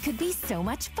plastic could be so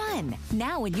much fun?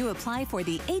 Now when you apply for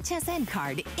the HSN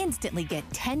card, instantly get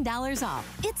 $10 off.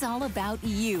 It's all about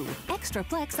you. Extra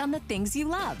flex on the things you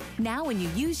love. Now when you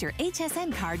use your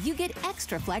HSN card, you get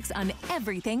extra flex on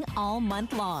everything all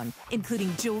month long,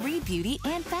 including jewelry, beauty,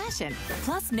 and fashion.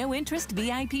 Plus no interest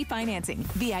VIP financing,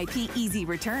 VIP easy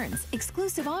returns,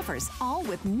 exclusive offers, all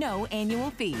with no annual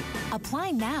fee.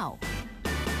 Apply now.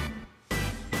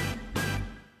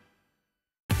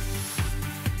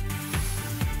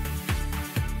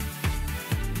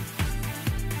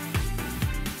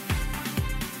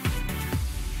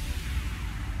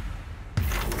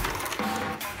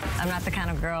 I'm not the kind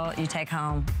of girl you take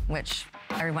home, which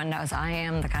everyone knows I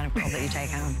am the kind of girl that you take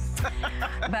home.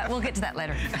 But we'll get to that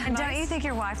later. And don't you think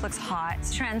your wife looks hot?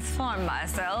 Transform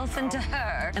myself into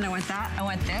her. And I want that, I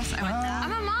want this, I want that.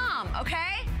 I'm a mom,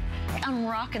 okay? I'm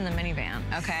rocking the minivan,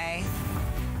 okay?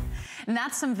 And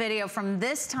that's some video from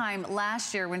this time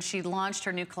last year when she launched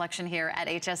her new collection here at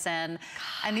HSN.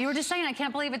 And you were just saying, I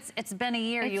can't believe it's been a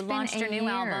year. You launched your new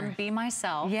album, Be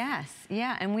Myself. Yes,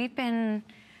 yeah, and we've been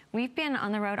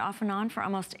on the road off and on for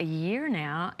almost a year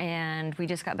now, and we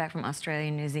just got back from Australia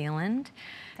and New Zealand.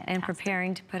 and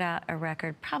preparing to put out a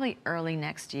record probably early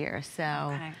next year.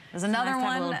 So okay. There's another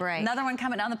one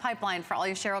coming down the pipeline for all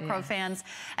you Sheryl Crow fans.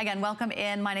 Again, welcome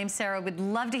in. My name's Sarah. We'd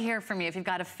love to hear from you. If you've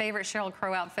got a favorite Sheryl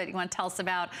Crow outfit you want to tell us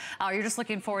about, or you're just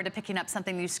looking forward to picking up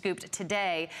something you scooped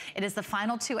today, it is the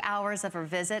final 2 hours of her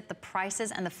visit. The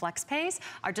prices and the flex pays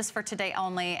are just for today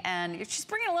only, and she's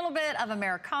bringing a little bit of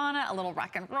Americana, a little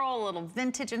rock and roll, a little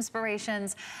vintage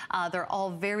inspirations. They're all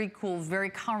very cool, very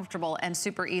comfortable, and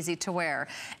super easy to wear.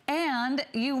 And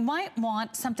you might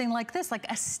want something like this, like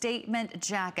a statement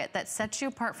jacket that sets you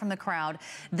apart from the crowd.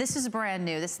 This is brand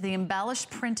new. This is the embellished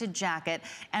printed jacket,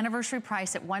 anniversary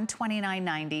price at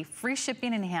 $129.90, free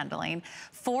shipping and handling,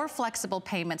 4 flexible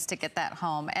payments to get that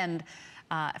home. And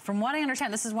from what I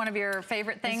understand, this is one of your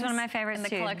favorite things. It's one of my favorites in the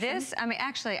too. collection. This, I mean,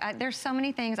 actually, there's so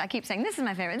many things. I keep saying, this is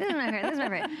my favorite, this is my favorite, this is my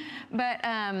favorite.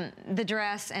 But the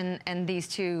dress and these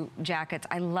 2 jackets,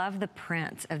 I love the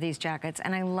prints of these jackets,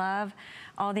 and I love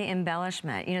all the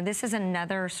embellishment. You know, this is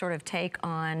another sort of take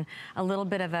on a little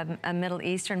bit of a Middle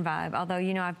Eastern vibe, although,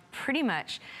 you know, I've pretty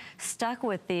much stuck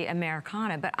with the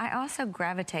Americana, but I also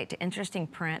gravitate to interesting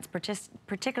prints,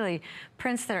 particularly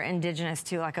prints that are indigenous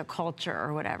to like a culture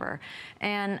or whatever.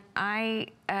 And I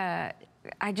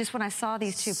just, when I saw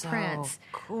these 2 prints,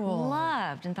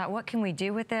 loved and thought, what can we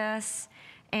do with this?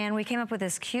 And we came up with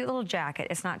this cute little jacket.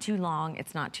 It's not too long,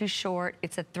 it's not too short,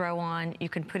 it's a throw on. You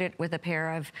can put it with a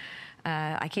pair of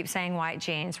I keep saying white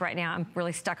jeans. Right now, I'm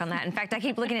really stuck on that. In fact, I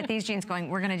keep looking at these jeans going,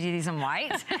 we're going to do these in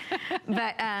white.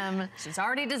 But she's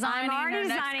already designing. I'm already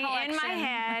designing in my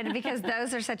head because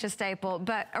those are such a staple.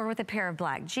 But or with a pair of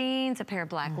black jeans, a pair of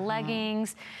black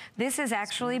leggings. This is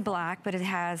actually black, but it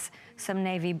has some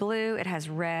navy blue. It has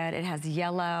red. It has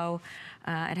yellow.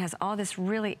 It has all this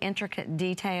really intricate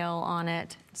detail on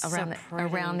it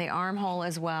around the armhole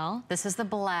as well. This is the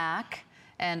black.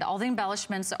 And all the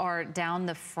embellishments are down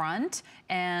the front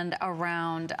and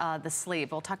around the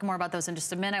sleeve. We'll talk more about those in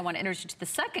just a minute. I want to introduce you to the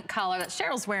second color that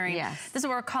Sheryl's wearing. Yes. This is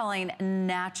what we're calling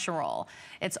natural.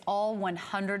 It's all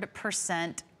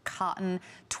 100% cotton.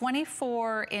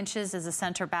 24 inches is the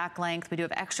center back length. We do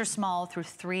have extra small through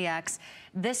 3X.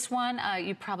 This one,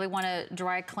 you probably want to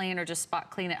dry clean or just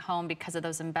spot clean at home because of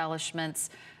those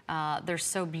embellishments. They're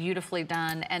so beautifully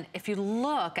done. And if you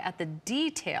look at the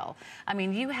detail, I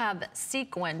mean, you have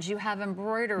sequins, you have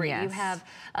embroidery, you have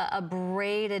a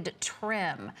braided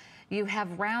trim, you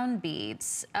have round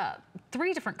beads,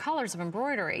 3 different colors of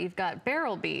embroidery. You've got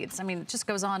barrel beads. I mean, it just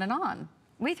goes on and on.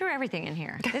 We threw everything in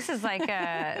here. This is like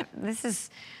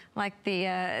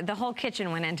the whole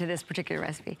kitchen went into this particular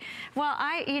recipe. Well,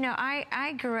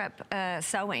 I grew up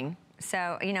sewing.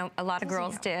 So, you know, a lot of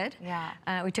girls did.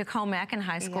 Yeah. We took home ec in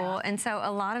high school. And so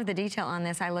a lot of the detail on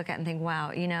this, I look at and think,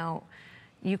 wow, you know,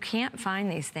 you can't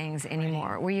find these things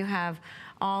anymore, where you have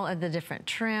all of the different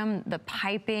trim, the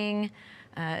piping,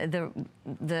 I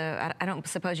don't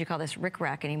suppose you call this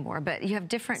rickrack anymore, but you have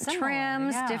different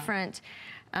trims, different,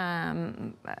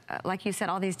 like you said,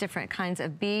 all these different kinds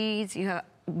of beads. You have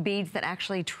beads that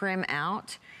actually trim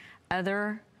out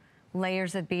other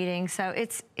layers of beading. So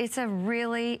it's a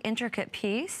really intricate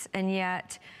piece, and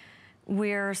yet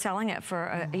we're selling it for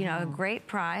a great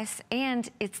price, and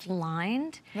it's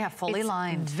lined. Yeah, fully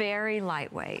lined. Very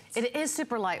lightweight. It is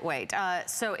super lightweight.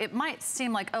 So it might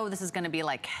seem like, oh, this is going to be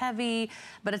like heavy,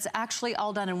 but it's actually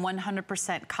all done in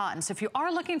 100% cotton. So if you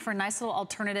are looking for a nice little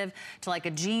alternative to like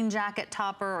a jean jacket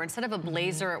topper, or instead of a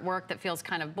blazer at work that feels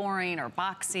kind of boring or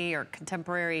boxy or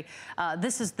contemporary,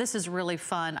 this is really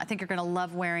fun. I think you're going to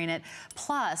love wearing it.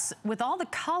 Plus, with all the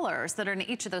colors that are in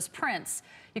each of those prints,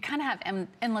 you kind of have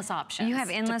endless options. You have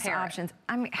endless options.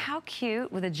 I mean, how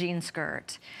cute with a jean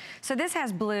skirt. So this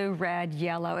has blue, red,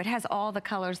 yellow. It has all the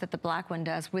colors that the black one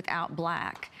does without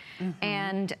black.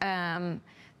 And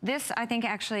this, I think,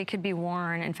 actually could be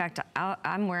worn. In fact,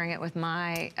 I'm wearing it with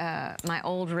my my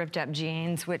old ripped up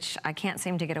jeans, which I can't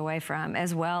seem to get away from,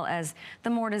 as well as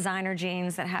the more designer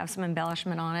jeans that have some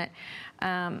embellishment on it.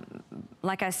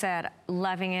 Like I said,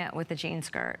 loving it with the jean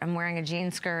skirt. I'm wearing a jean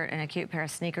skirt and a cute pair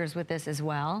of sneakers with this as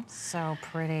well. So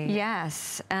pretty.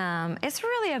 Yes. It's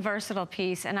really a versatile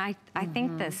piece, and I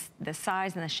think the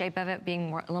size and the shape of it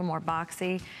being a little more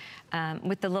boxy,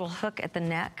 with the little hook at the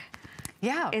neck,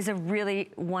 is a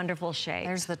really wonderful shape.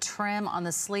 There's the trim on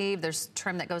the sleeve. There's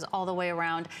trim that goes all the way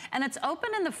around. And it's open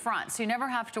in the front, so you never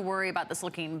have to worry about this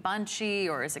looking bunchy,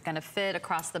 or is it going to fit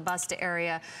across the bust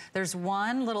area. There's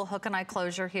one little hook and eye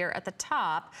closure here at the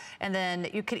top, and then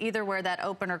you could either wear that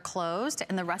open or closed,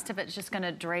 and the rest of it's just going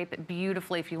to drape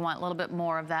beautifully if you want a little bit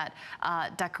more of that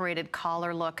decorated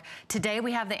collar look. Today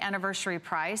we have the anniversary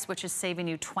price, which is saving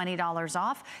you $20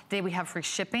 off. Today we have free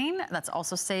shipping. That's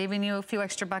also saving you a few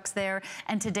extra bucks there.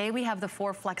 And today we have the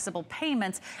 4 flexible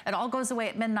payments. It all goes away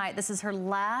at midnight. This is her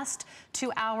last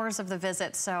 2 hours of the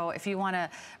visit. So if you want to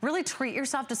really treat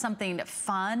yourself to something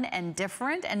fun and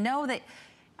different, and know that,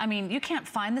 I mean, you can't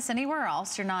find this anywhere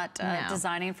else. You're not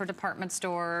designing for department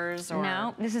stores or...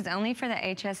 No, this is only for the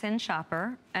HSN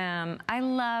shopper. I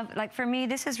love, like for me,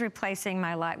 this is replacing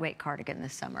my lightweight cardigan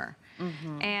this summer.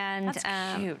 And that's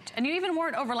cute. And you even wore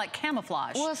it over like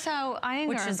camouflage. Well, so I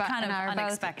which is kind of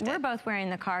unexpected. We're both wearing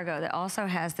the cargo that also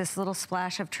has this little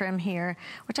splash of trim here,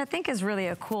 which I think is really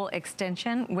a cool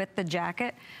extension with the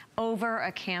jacket over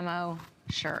a camo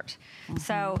shirt.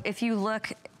 So if you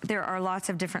look, there are lots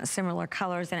of different similar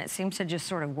colors, and it seems to just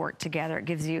sort of work together. It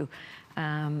gives you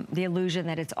the illusion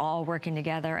that it's all working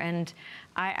together. And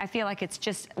I feel like it's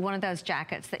just one of those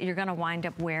jackets that you're gonna wind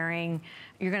up wearing.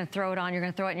 You're gonna throw it on, you're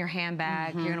gonna throw it in your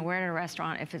handbag, you're gonna wear it at a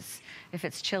restaurant if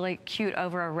it's chilly, cute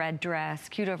over a red dress,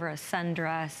 cute over a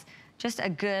sundress. Just a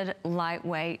good,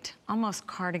 lightweight, almost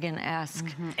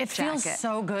cardigan-esque It feels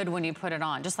so good when you put it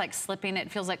on. Just like slipping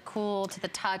it feels like cool to the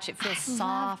touch. It feels soft.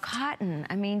 I love cotton.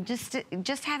 I mean,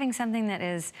 just having something that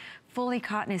is fully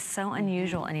cotton is so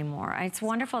unusual anymore. It's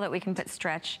wonderful that we can put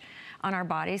stretch on our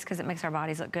bodies because it makes our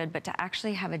bodies look good, but to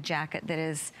actually have a jacket that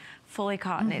is fully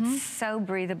cotton, it's so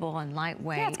breathable and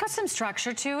lightweight. Yeah, it's got some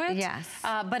structure to it. Yes.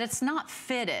 But it's not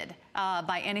fitted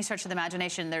by any stretch of the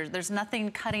imagination. There's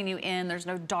nothing cutting you in. There's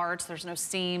no darts. There's no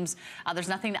seams. There's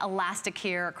nothing elastic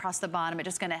here across the bottom. It's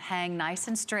just going to hang nice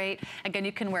and straight. Again,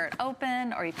 you can wear it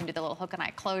open, or you can do the little hook and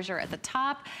eye closure at the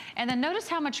top. And then notice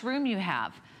how much room you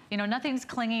have. You know, nothing's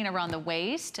clinging around the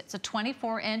waist. It's a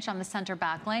 24-inch on the center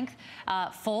back length,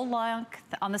 full length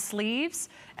on the sleeves.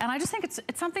 And I just think it's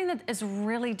something that is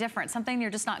really different, something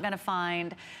you're just not gonna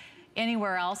find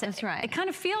anywhere else. That's right. It kind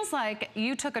of feels like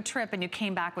you took a trip and you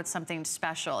came back with something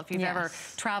special. If you've ever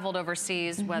traveled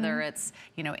overseas, whether it's,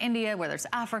 you know, India, whether it's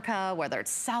Africa, whether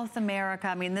it's South America,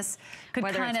 I mean, this could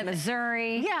whether kind it's of...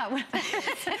 Missouri. Yeah,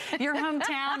 your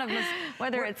hometown of Missouri.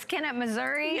 Whether it's Kennett,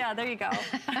 Missouri. Yeah, there you go.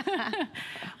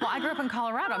 Well, I grew up in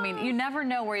Colorado. I mean, you never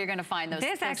know where you're going to find those.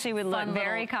 This actually would look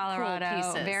very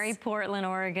Colorado, very Portland,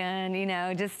 Oregon. You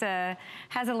know, just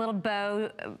has a little bow.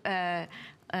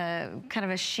 Kind of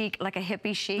a chic, like a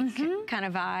hippie chic kind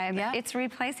of vibe. Yeah. It's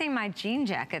replacing my jean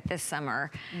jacket this summer,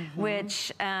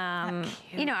 which, you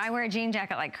know, I wear a jean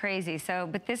jacket like crazy. So,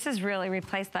 but this has really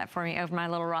replaced that for me over my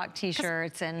little rock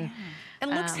t-shirts. And it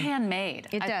looks handmade.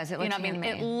 It does, it looks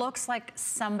handmade. It looks like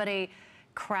somebody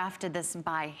crafted this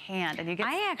by hand, and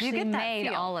I actually made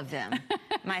all of them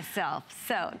myself,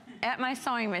 so at my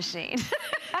sewing machine.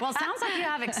 Well, it sounds like you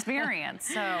have experience,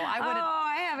 so I wouldn't. Oh,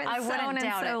 I haven't sewn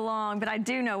in so long, but I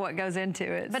do know what goes into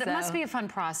it. But it must be a fun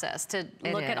process to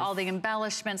look at all the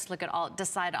embellishments,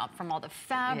 decide from all the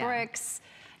fabrics.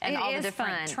 And all the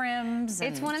different trims.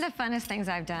 It's one of the funnest things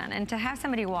I've done. And to have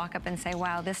somebody walk up and say,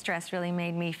 wow, this dress really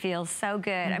made me feel so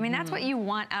good. I mean, that's what you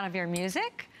want out of your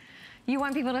music. You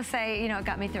want people to say, you know, it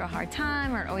got me through a hard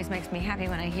time, or it always makes me happy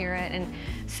when I hear it. And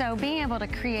so being able to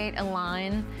create a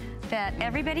line that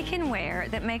everybody can wear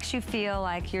that makes you feel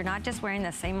like you're not just wearing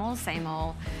the same old,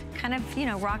 kind of, you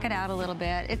know, rock it out a little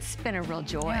bit. It's been a real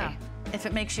joy. Yeah. If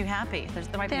it makes you happy.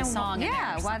 There might be a song in there.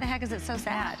 Yeah, why the heck is it so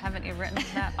sad? Yeah, haven't you written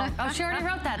that? Oh, she already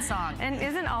wrote that song. And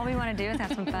isn't all we want to do is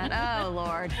have some fun? Oh,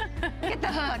 Lord. Get the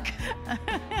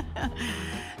hook.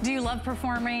 Do you love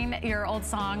performing your old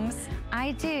songs?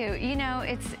 I do. You know,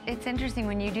 it's interesting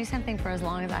when you do something for as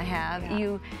long as I have,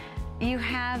 you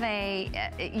have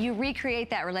you recreate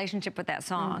that relationship with that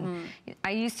song.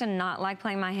 I used to not like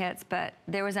playing my hits, but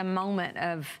there was a moment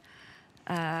of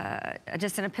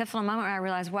just an epiphanal moment where I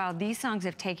realized, wow, these songs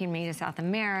have taken me to South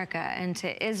America and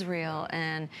to Israel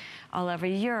and all over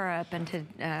Europe and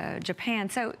to Japan.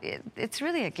 So it's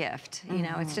really a gift. You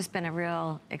know, it's just been a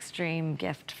real extreme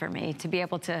gift for me to be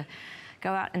able to go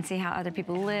out and see how other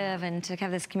people live and to have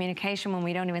this communication when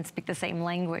we don't even speak the same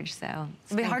language. So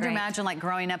it'd be hard to imagine like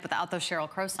growing up without those Sheryl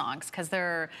Crow songs, because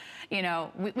they're, you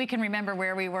know, we can remember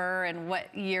where we were and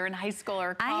what year in high school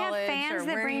or college. I have fans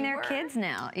that bring their kids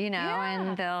now, you know,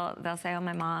 and they'll say, oh,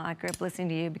 my mom, I grew up listening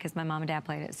to you because my mom and dad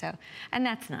played it. So, and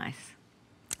that's nice.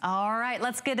 All right,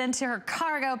 let's get into her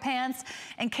cargo pants.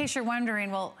 In case you're wondering,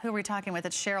 well, who are we talking with?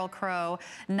 It's Sheryl Crow,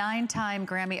 9-time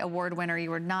Grammy Award winner. You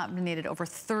were nominated over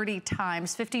 30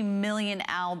 times, 50 million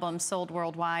albums sold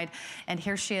worldwide. And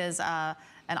here she is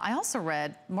And I also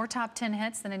read more top 10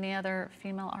 hits than any other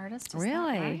female artist. Is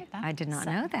really? Right? I did not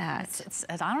know that.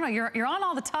 I don't know. You're on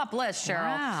all the top lists,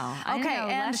 Sheryl. Wow. Okay,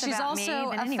 and she's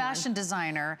also a fashion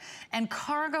designer. And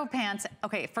cargo pants.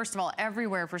 Okay, first of all,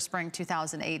 everywhere for spring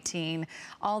 2018,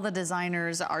 all the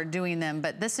designers are doing them.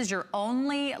 But this is your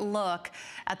only look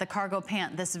at the cargo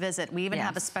pant this visit. We even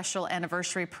have a special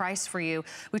anniversary price for you.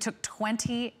 We took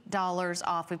 $20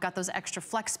 off. We've got those extra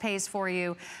flex pays for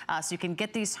you, so you can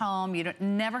get these home. You don't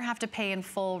never have to pay in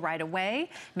full right away.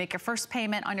 Make your first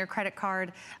payment on your credit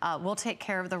card. We'll take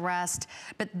care of the rest.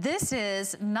 But this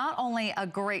is not only a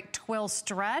great twill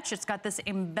stretch, it's got this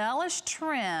embellished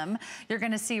trim you're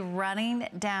gonna see running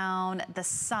down the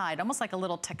side, almost like a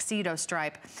little tuxedo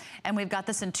stripe. And we've got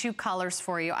this in 2 colors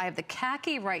for you. I have the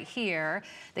khaki right here.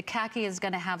 The khaki is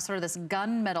gonna have sort of this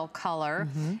gunmetal color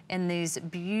in these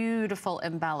beautiful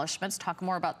embellishments. Talk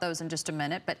more about those in just a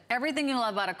minute. But everything you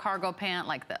love about a cargo pant,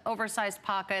 like the oversized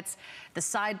pockets, the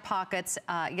side pockets,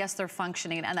 yes, they're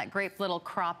functioning, and that great little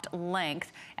cropped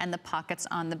length and the pockets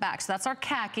on the back. So that's our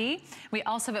khaki. We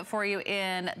also have it for you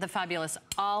in the fabulous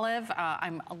olive.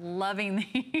 I'm loving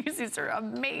these. These are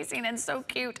amazing and so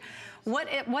cute. What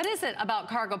is it about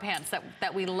cargo pants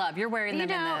that we love? You're wearing them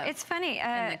in the it's funny.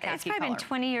 It's probably been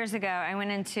 20 years ago. I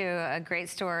went into a great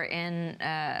store in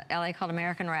LA called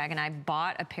American Rag, and I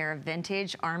bought a pair of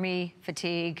vintage Army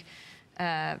fatigue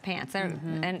pants,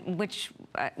 and which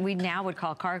we now would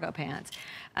call cargo pants.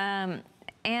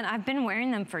 And I've been wearing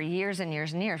them for years and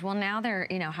years and years. Well, now they're,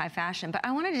 you know, high fashion, but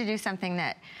I wanted to do something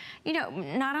that, you know,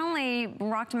 not only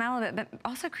rocked them out a little bit, but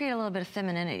also create a little bit of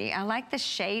femininity. I like the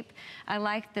shape. I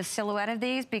like the silhouette of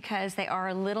these because they are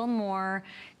a little more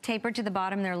tapered to the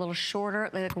bottom. They're a little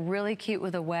shorter. They look really cute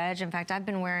with a wedge. In fact, I've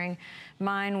been wearing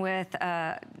mine with,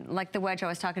 like the wedge I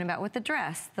was talking about with the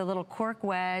dress, the little cork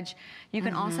wedge. You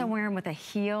can also wear them with a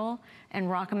heel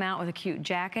and rock them out with a cute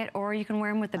jacket, or you can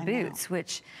wear them with the boots,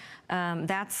 which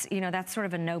that's, you know, that's sort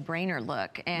of a no-brainer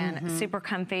look and super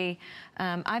comfy.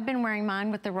 I've been wearing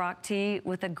mine with the rock tee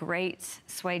with a great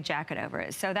suede jacket over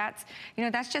it. So that's, you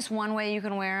know, that's just one way you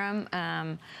can wear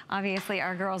them. Obviously,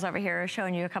 our girls over here are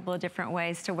showing you a couple of different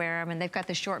ways to wear them, and they've got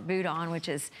the short boot on, which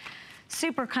is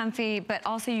super comfy, but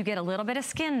also you get a little bit of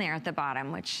skin there at the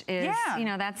bottom, which is, you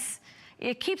know,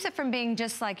 it keeps it from being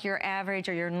just like your average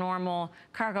or your normal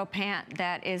cargo pant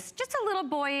that is just a little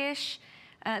boyish.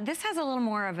 This has a little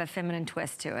more of a feminine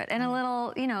twist to it, and a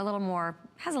little, you know,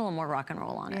 has a little more rock and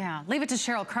roll on it. Yeah, leave it to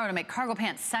Sheryl Crow to make cargo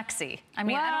pants sexy. I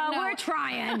mean, well, I don't know. We're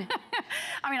trying.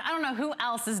 I mean, I don't know who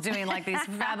else is doing like these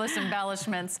fabulous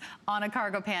embellishments on a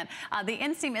cargo pant. The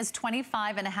inseam is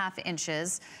 25.5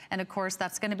 inches, and of course,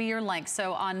 that's gonna be your length.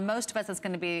 So on most of us, it's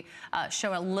gonna be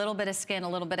show a little bit of skin, a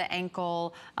little bit of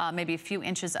ankle, maybe a few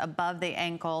inches above the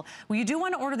ankle. Well, you do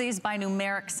wanna order these by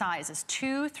numeric sizes,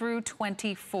 2 through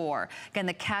 24. Again,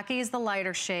 the khaki is the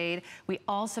lighter shade. We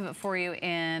also have it for you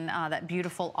in that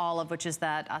beautiful olive, which is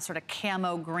that sort of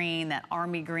camo green, that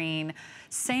army green.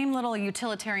 Same little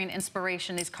utilitarian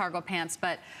inspiration, these cargo pants,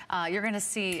 but you're gonna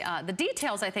see the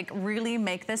details, I think, really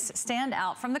make this stand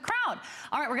out from the crowd.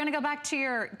 All right, we're gonna go back to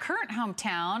your current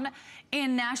hometown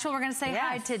in Nashville. We're gonna say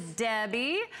hi to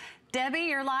Debbie. Debbie,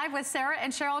 you're live with Sarah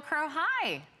and Sheryl Crow.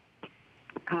 Hi.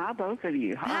 Hi, both of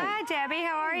you. Hi. Hi, Debbie.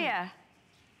 How are you?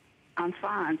 I'm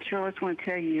fine. Cheryl, I just want to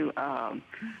tell you, I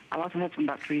also had some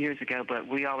about 3 years ago, but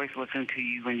we always listened to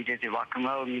you when you did the rock and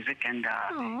roll music, and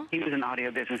he was in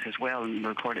audio business as well and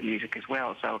recorded music as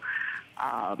well. So,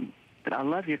 but I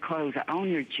love your clothes. I own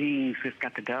your jeans. It's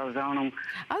got the doves on them.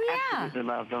 Oh, yeah.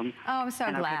 Absolutely love them. Oh, I'm so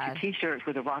glad. And I've got your T-shirts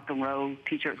with the rock and roll,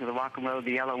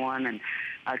 the yellow one, and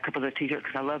a couple of the T-shirts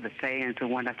because I love the fans. The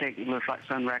one I think looks like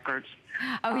Sun Records.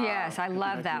 Oh, yes. I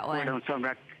love that one. On Sun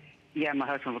Records. Yeah, my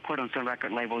husband recorded on some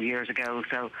record label years ago.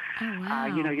 So,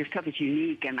 you know, your stuff is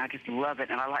unique, and I just love it.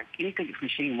 And I like anything that's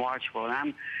machine washable. And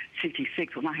I'm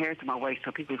 66 with my hair to my waist,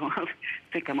 so people don't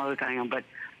think I'm older than I am. But,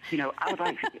 you know, I would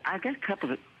like to, I got a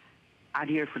couple of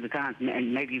ideas for designs,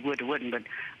 and maybe you would or wouldn't, but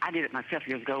I did it myself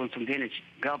years ago in some vintage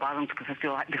bell-bottoms because I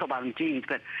still like bell-bottom jeans,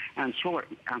 but I'm short.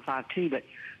 I'm 5'2", but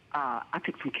I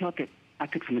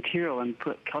took some material and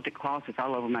put Celtic crosses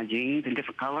all over my jeans in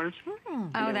different colors. Oh,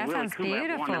 that really sounds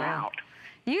beautiful.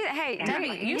 Hey,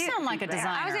 Debbie, you sound like a designer.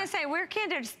 I was going to say, we're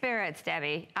kindred spirits,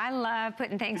 Debbie. I love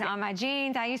putting things on my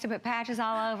jeans. I used to put patches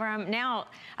all over them. Now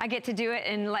I get to do it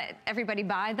and let everybody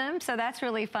buy them, so that's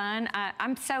really fun.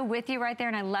 I'm so with you right there,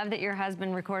 and I love that your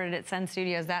husband recorded at Sun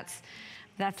Studios. That's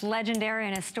legendary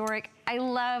and historic. I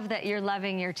love that you're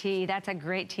loving your tee. That's a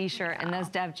great T-shirt, and those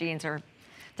Dove jeans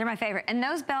they're my favorite. And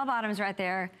those bell bottoms right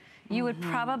there, you would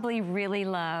probably really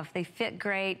love. They fit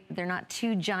great. They're not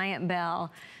too giant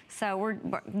bell. So we're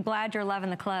glad you're loving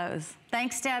the clothes.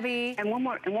 Thanks, Debbie. And one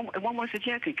more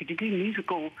suggestion. Could you do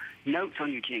musical notes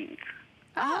on your jeans?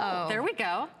 Oh, there we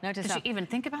go. Note to Did self. you even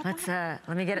think about that?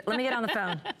 Let me get on the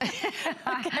phone.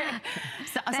 Okay.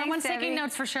 So, someone's taking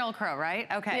notes for Sheryl Crow,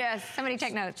 right? Okay. Yes, somebody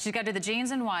take notes. She's got to do the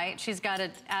jeans in white. She's got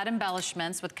to add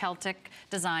embellishments with Celtic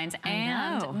designs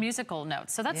and musical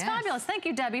notes. So that's fabulous. Thank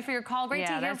you, Debbie, for your call. Great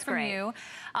to hear from you.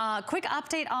 Quick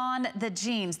update on the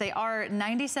jeans. They are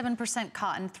 97%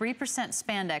 cotton, 3%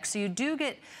 spandex. So you do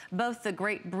get both the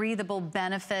great breathable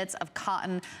benefits of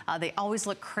cotton. They always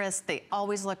look crisp. They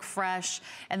always look fresh.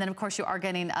 And then, of course, you are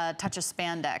getting a touch of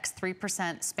spandex, 3%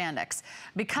 spandex.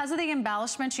 Because of the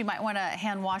embellishments, you might want to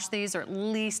hand wash these or at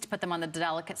least put them on the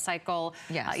delicate cycle.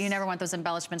 Yes. You never want those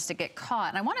embellishments to get caught.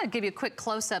 And I want to give you a quick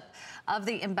close-up of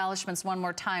the embellishments one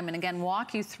more time and, again,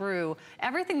 walk you through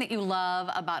everything that you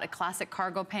love about a classic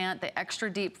cargo pant, the extra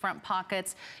deep front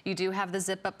pockets. You do have the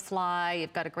zip-up fly.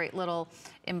 You've got a great little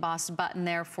embossed button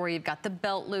there for you. You've got the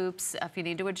belt loops if you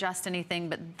need to adjust anything,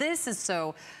 but this is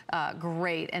so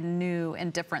great and new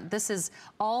and different. This is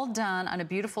all done on a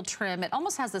beautiful trim. It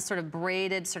almost has this sort of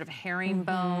braided, sort of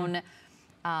herringbone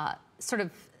sort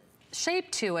of shape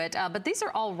to it, but these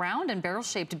are all round and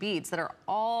barrel-shaped beads that are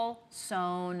all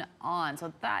sewn on.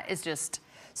 So that is just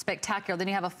spectacular. Then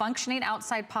you have a functioning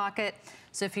outside pocket.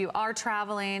 So if you are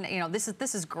traveling, you know, this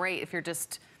is great if you're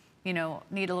just, you know,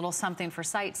 need a little something for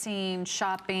sightseeing,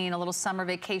 shopping, a little summer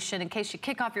vacation in case you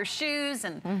kick off your shoes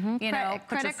and, you know,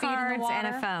 put your feet in the water.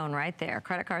 And a phone right there.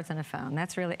 Credit cards and a phone.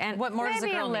 That's really, and what more does a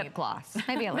girl maybe a lip need? gloss.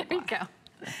 Maybe a lip gloss. There you go.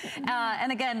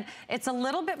 And again, it's a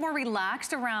little bit more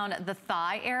relaxed around the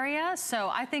thigh area. So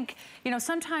I think, you know,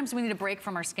 sometimes we need a break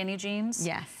from our skinny jeans.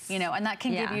 Yes. You know, and that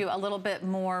can give you a little bit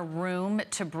more room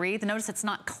to breathe. Notice it's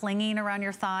not clinging around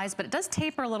your thighs, but it does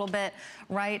taper a little bit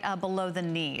right below the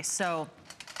knee. So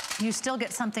you still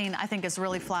get something I think is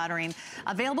really flattering.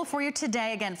 Available for you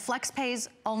today. Again, flex pays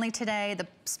only today. The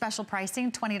special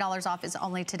pricing, $20 off, is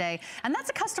only today. And that's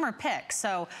a customer pick.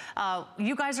 So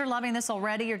you guys are loving this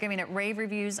already. You're giving it rave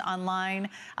reviews online.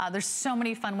 There's so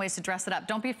many fun ways to dress it up.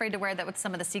 Don't be afraid to wear that with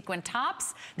some of the sequin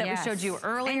tops that we showed you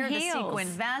earlier. And the heels. sequin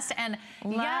vest. And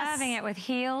loving it with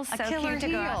heels. So killer cute to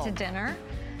go out to dinner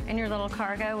in your little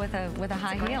cargo with a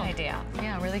high heel. Great idea.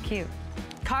 Yeah, really cute.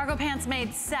 Cargo pants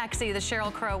made sexy the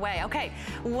Sheryl Crow way. Okay,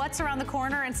 what's around the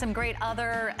corner and some great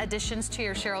other additions to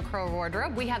your Sheryl Crow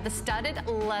wardrobe? We have the studded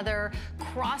leather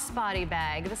crossbody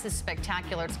bag. This is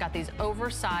spectacular. It's got these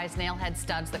oversized nailhead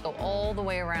studs that go all the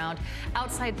way around.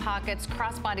 Outside pockets,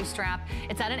 crossbody strap.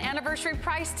 It's at an anniversary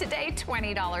price today,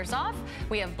 $20 off.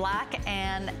 We have black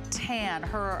and tan.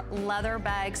 Her leather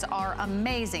bags are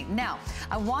amazing. Now,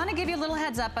 I want to give you a little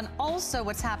heads up on also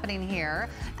what's happening here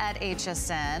at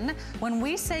HSN. When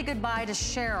we say goodbye to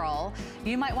Sheryl,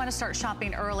 you might want to start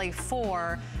shopping early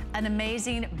for an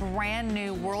amazing brand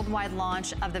new worldwide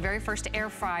launch of the very first air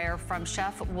fryer from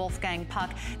Chef Wolfgang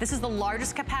Puck. This is the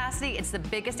largest capacity. It's the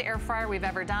biggest air fryer we've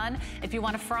ever done. If you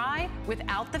want to fry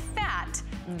without the fat,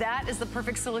 that is the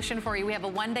perfect solution for you. We have a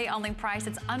one-day only price.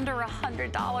 It's under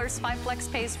 $100. 5 flex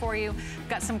pays for you. We've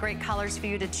got some great colors for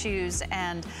you to choose,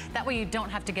 and that way you don't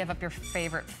have to give up your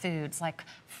favorite foods like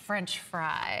French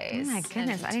fries. Oh my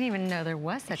goodness, I didn't even know there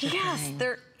was such a thing. Yes,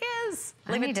 there is.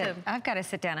 I've got to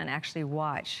sit down and actually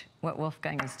watch what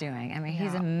Wolfgang is doing. I mean,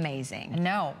 he's amazing.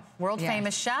 No, world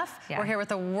famous chef. Yeah. We're here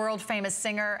with a world famous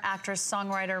singer, actress,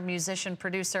 songwriter, musician,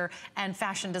 producer, and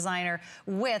fashion designer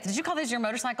with, did you call these your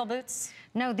motorcycle boots?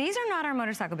 No, these are not our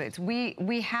motorcycle boots.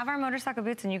 We have our motorcycle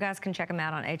boots, and you guys can check them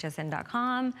out on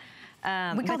hsn.com.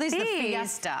 We call these the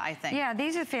Fiesta, I think. Yeah,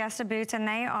 these are Fiesta boots, and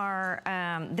they are,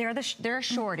 they're a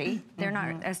shorty. They're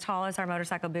not as tall as our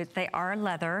motorcycle boots. They are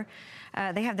leather.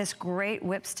 They have this great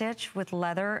whip stitch with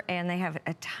leather, and they have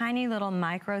a tiny little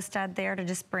micro stud there to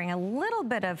just bring a little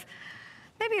bit of,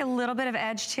 maybe a little bit of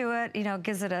edge to it. You know,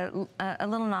 gives it a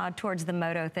little nod towards the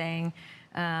moto thing.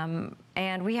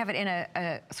 And we have it in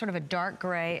a sort of a dark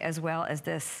gray as well as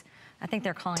this, I think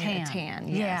they're calling it a tan.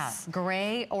 Yes. Yeah,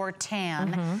 gray or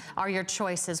tan are your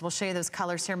choices. We'll show you those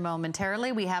colors here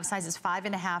momentarily. We have sizes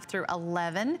 5.5 through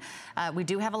 11. We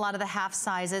do have a lot of the half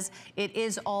sizes. It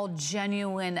is all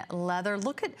genuine leather.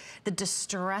 Look at the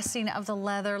distressing of the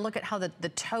leather. Look at how the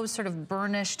toe's sort of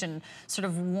burnished and sort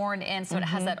of worn in, so it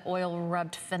has that oil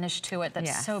rubbed finish to it.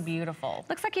 That's so beautiful.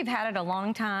 Looks like you've had it a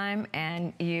long time,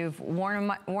 and you've worn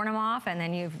them off, and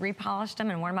then you've repolished them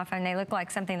and worn them off, and they look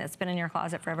like something that's been in your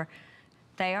closet forever.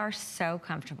 They are so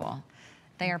comfortable.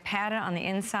 They are padded on the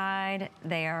inside.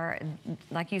 They are,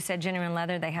 like you said, genuine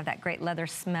leather. They have that great leather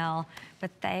smell,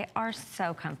 but they are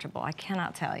so comfortable. I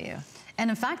cannot tell you. And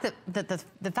in fact,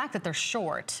 the fact that they're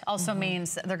short also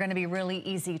means they're going to be really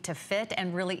easy to fit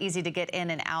and really easy to get in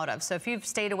and out of. So if you've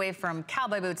stayed away from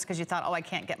cowboy boots because you thought, oh, I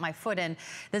can't get my foot in,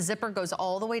 the zipper goes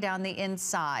all the way down the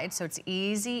inside, so it's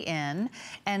easy in.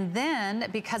 And then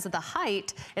because of the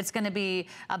height, it's going to be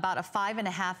about a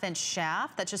 5.5-inch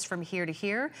shaft. That's just from here to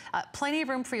here. Plenty of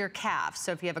room for your calf.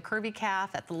 So if you have a curvy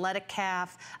calf, athletic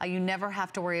calf, you never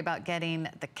have to worry about getting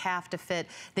the calf to fit.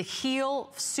 The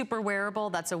heel, super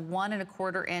wearable. That's a 1.25-inch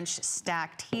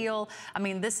stacked heel. I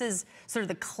mean, this is sort of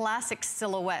the classic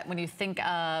silhouette when you think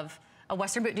of a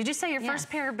Western boot. Did you say your first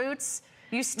pair of boots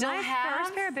you still have? My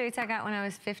first pair of boots I got when I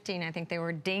was 15. I think they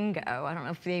were Dingo. I don't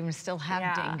know if they even still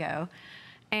have Dingo.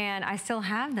 And I still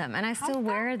have them, and I still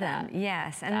wear them.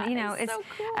 Yes, and you know, it's so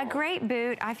cool. A great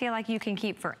boot. I feel like you can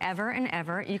keep forever and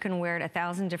ever. You can wear it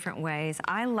 1,000 different ways.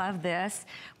 I love this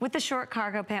with the short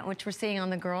cargo pant, which we're seeing on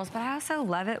the girls, but I also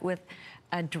love it with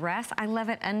a dress. I love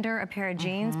it under a pair of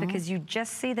jeans because you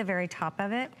just see the very top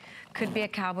of it. Could be a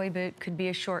cowboy boot, could be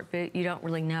a short boot. You don't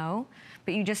really know,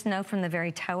 but you just know from the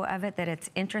very toe of it that it's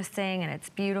interesting and it's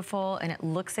beautiful and it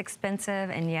looks expensive,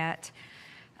 and yet,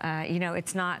 you know,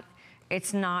 it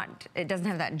doesn't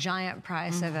have that giant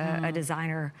price of a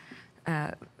designer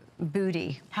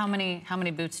booty. How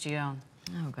many boots do you own?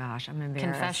 Oh gosh, I'm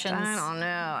embarrassed. Confessions? I don't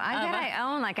know. I bet I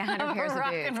own like 100 pairs of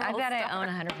boots. I bet I own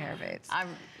 100 pair of boots.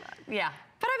 Yeah.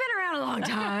 But I've been around a long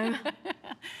time.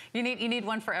 You need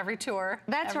one for every tour.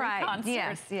 That's every right.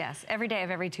 Concert. Yes. Every day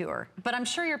of every tour. But I'm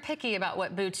sure you're picky about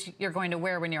what boots you're going to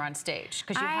wear when you're on stage,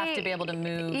 because you have to be able to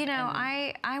move. You know,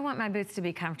 I want my boots to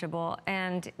be comfortable,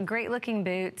 and great looking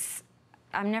boots,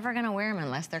 I'm never gonna wear them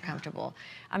unless they're comfortable.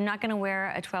 I'm not gonna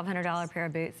wear a $1,200 pair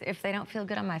of boots if they don't feel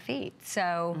good on my feet.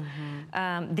 So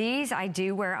these I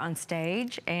do wear on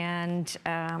stage, and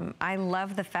I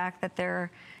love the fact that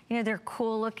they're, you know, they're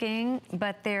cool looking,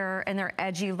 but they're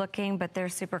edgy looking, but they're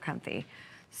super comfy.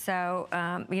 So,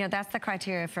 you know, that's the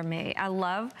criteria for me. I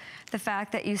love the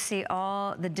fact that you see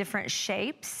all the different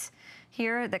shapes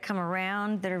here that come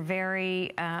around that are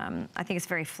very, I think it's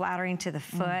very flattering to the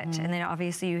foot. And then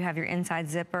obviously you have your inside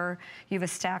zipper, you have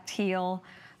a stacked heel,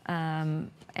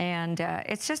 and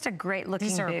it's just a great looking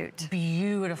boot. These are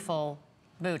beautiful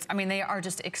boots. I mean, they are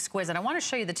just exquisite. I want to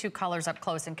show you the two colors up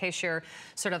close in case you're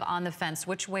sort of on the fence.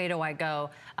 Which way do I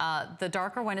go? The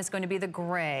darker one is going to be the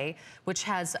gray, which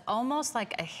has almost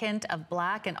like a hint of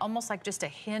black and almost like just a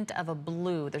hint of a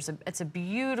blue. It's a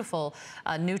beautiful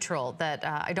neutral that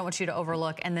I don't want you to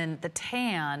overlook. And then the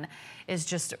tan is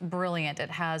just brilliant.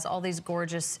 It has all these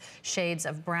gorgeous shades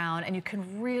of brown, and you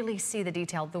can really see the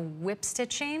detail. The whip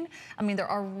stitching, I mean, there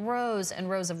are rows and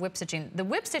rows of whip stitching. The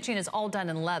whip stitching is all done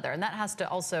in leather, and that has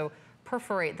to also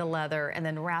perforate the leather and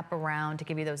then wrap around to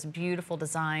give you those beautiful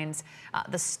designs.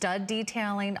 The stud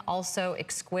detailing, also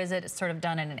exquisite. It's sort of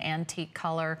done in an antique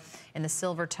color in the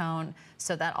silver tone.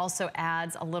 So that also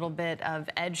adds a little bit of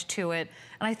edge to it.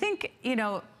 And I think, you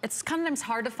know, it's sometimes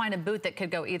hard to find a boot that could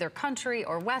go either country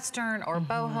or Western or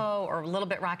boho or a little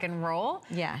bit rock and roll.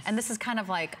 Yes. And this is kind of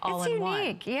like all in one. It's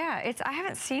unique, yeah. I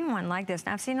haven't seen one like this.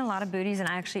 Now, I've seen a lot of booties, and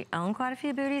I actually own quite a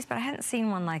few booties, but I hadn't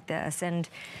seen one like this. And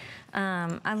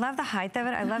I love the height of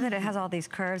it. I love that it has all these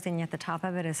curves, and yet the top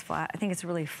of it is flat. I think it's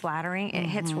really flattering. It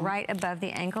hits right above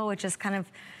the ankle, which is kind of,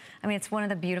 I mean, it's one of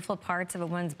the beautiful parts of a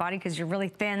woman's body because you're really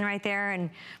thin right there, and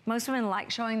most women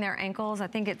like showing their ankles. I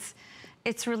think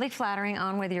it's really flattering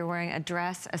on whether you're wearing a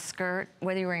dress, a skirt,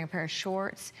 whether you're wearing a pair of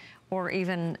shorts, or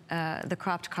even the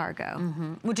cropped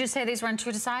cargo. Would you say these run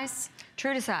true to size?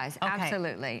 True to size,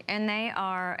 absolutely. And they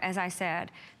are, as I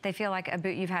said, they feel like a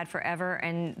boot you've had forever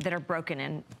and that are broken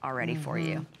in already for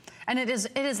you. And it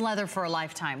is leather for a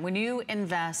lifetime. When you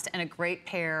invest in a great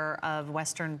pair of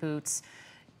Western boots,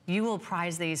 you will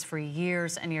prize these for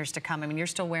years and years to come. I mean, you're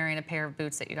still wearing a pair of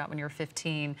boots that you got when you were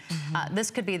 15. This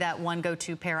could be that one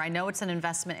go-to pair. I know it's an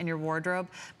investment in your wardrobe,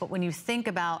 but when you think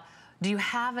about, do you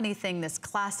have anything this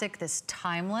classic, this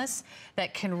timeless,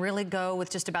 that can really go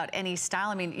with just about any style?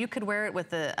 I mean, you could wear it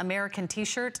with the American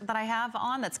t-shirt that I have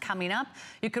on that's coming up.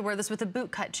 You could wear this with a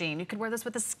bootcut jean. You could wear this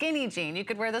with a skinny jean. You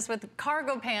could wear this with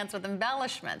cargo pants with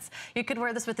embellishments. You could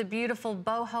wear this with a beautiful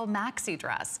boho maxi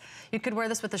dress. You could wear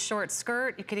this with a short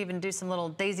skirt. You could even do some little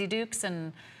Daisy Dukes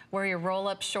and wear your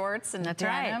roll-up shorts and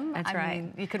denim. That's right. I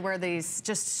mean, you could wear these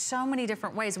just so many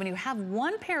different ways. When you have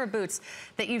one pair of boots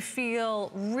that you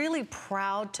feel really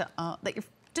proud to own, that you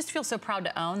just feel so proud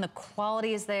to own, the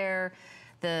quality is there,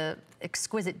 The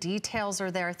exquisite details are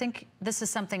there. I think this is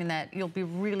something that you'll be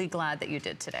really glad that you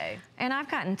did today. And I've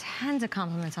gotten tons of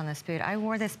compliments on this boot. I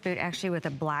wore this boot actually with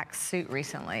a black suit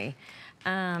recently.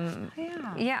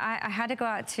 Yeah, I had to go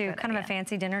out to kind of a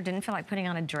fancy dinner, didn't feel like putting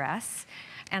on a dress.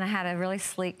 And I had a really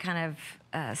sleek kind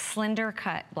of slender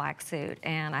cut black suit,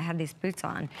 and I had these boots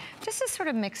on just to sort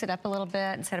of mix it up a little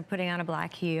bit instead of putting on a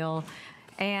black heel.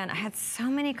 And I had so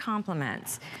many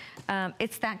compliments.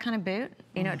 It's that kind of boot,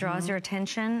 you know, it draws your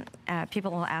attention.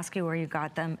 People will ask you where you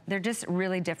got them. They're just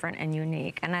really different and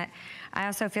unique. And I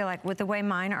also feel like with the way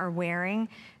mine are wearing,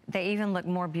 they even look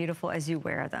more beautiful as you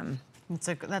wear them.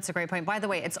 That's a great point. By the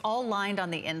way, it's all lined on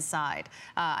the inside.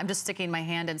 I'm just sticking my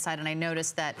hand inside, and I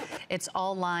noticed that it's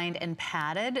all lined and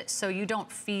padded, so you don't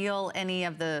feel any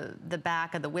of the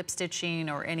back of the whip stitching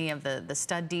or any of the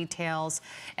stud details.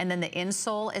 And then the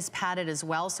insole is padded as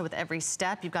well, so with every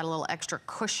step, you've got a little extra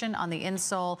cushion on the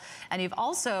insole, and you've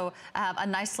also have a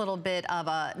nice little bit of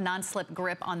a non-slip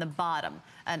grip on the bottom.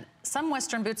 And some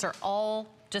Western boots are all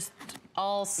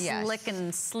slick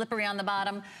and slippery on the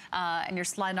bottom, and you're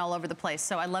sliding all over the place.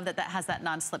 So I love that that has that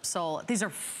non-slip sole. These are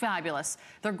fabulous.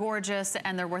 They're gorgeous,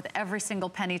 and they're worth every single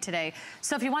penny today.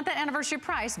 So if you want that anniversary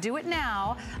price, do it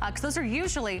now, because those are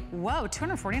usually, whoa,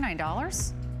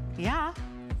 $249? Yeah.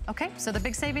 Okay, so the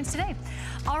big savings today.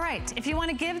 All right, if you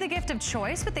want to give the gift of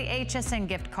choice with the HSN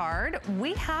gift card,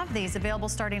 we have these available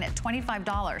starting at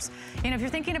 $25. You know, if you're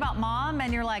thinking about mom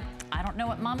and you're like, I don't know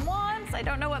what mom wants, I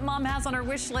don't know what mom has on her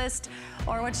wish list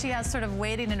or what she has sort of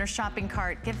waiting in her shopping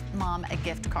cart, give mom a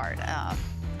gift card.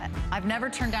 I've never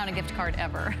turned down a gift card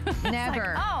ever.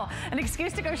 Never. Like, oh, an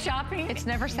excuse to go shopping? It's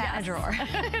never sat in a drawer.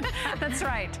 That's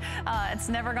right. It's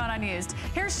never gone unused.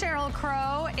 Here's Sheryl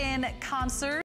Crow in concert.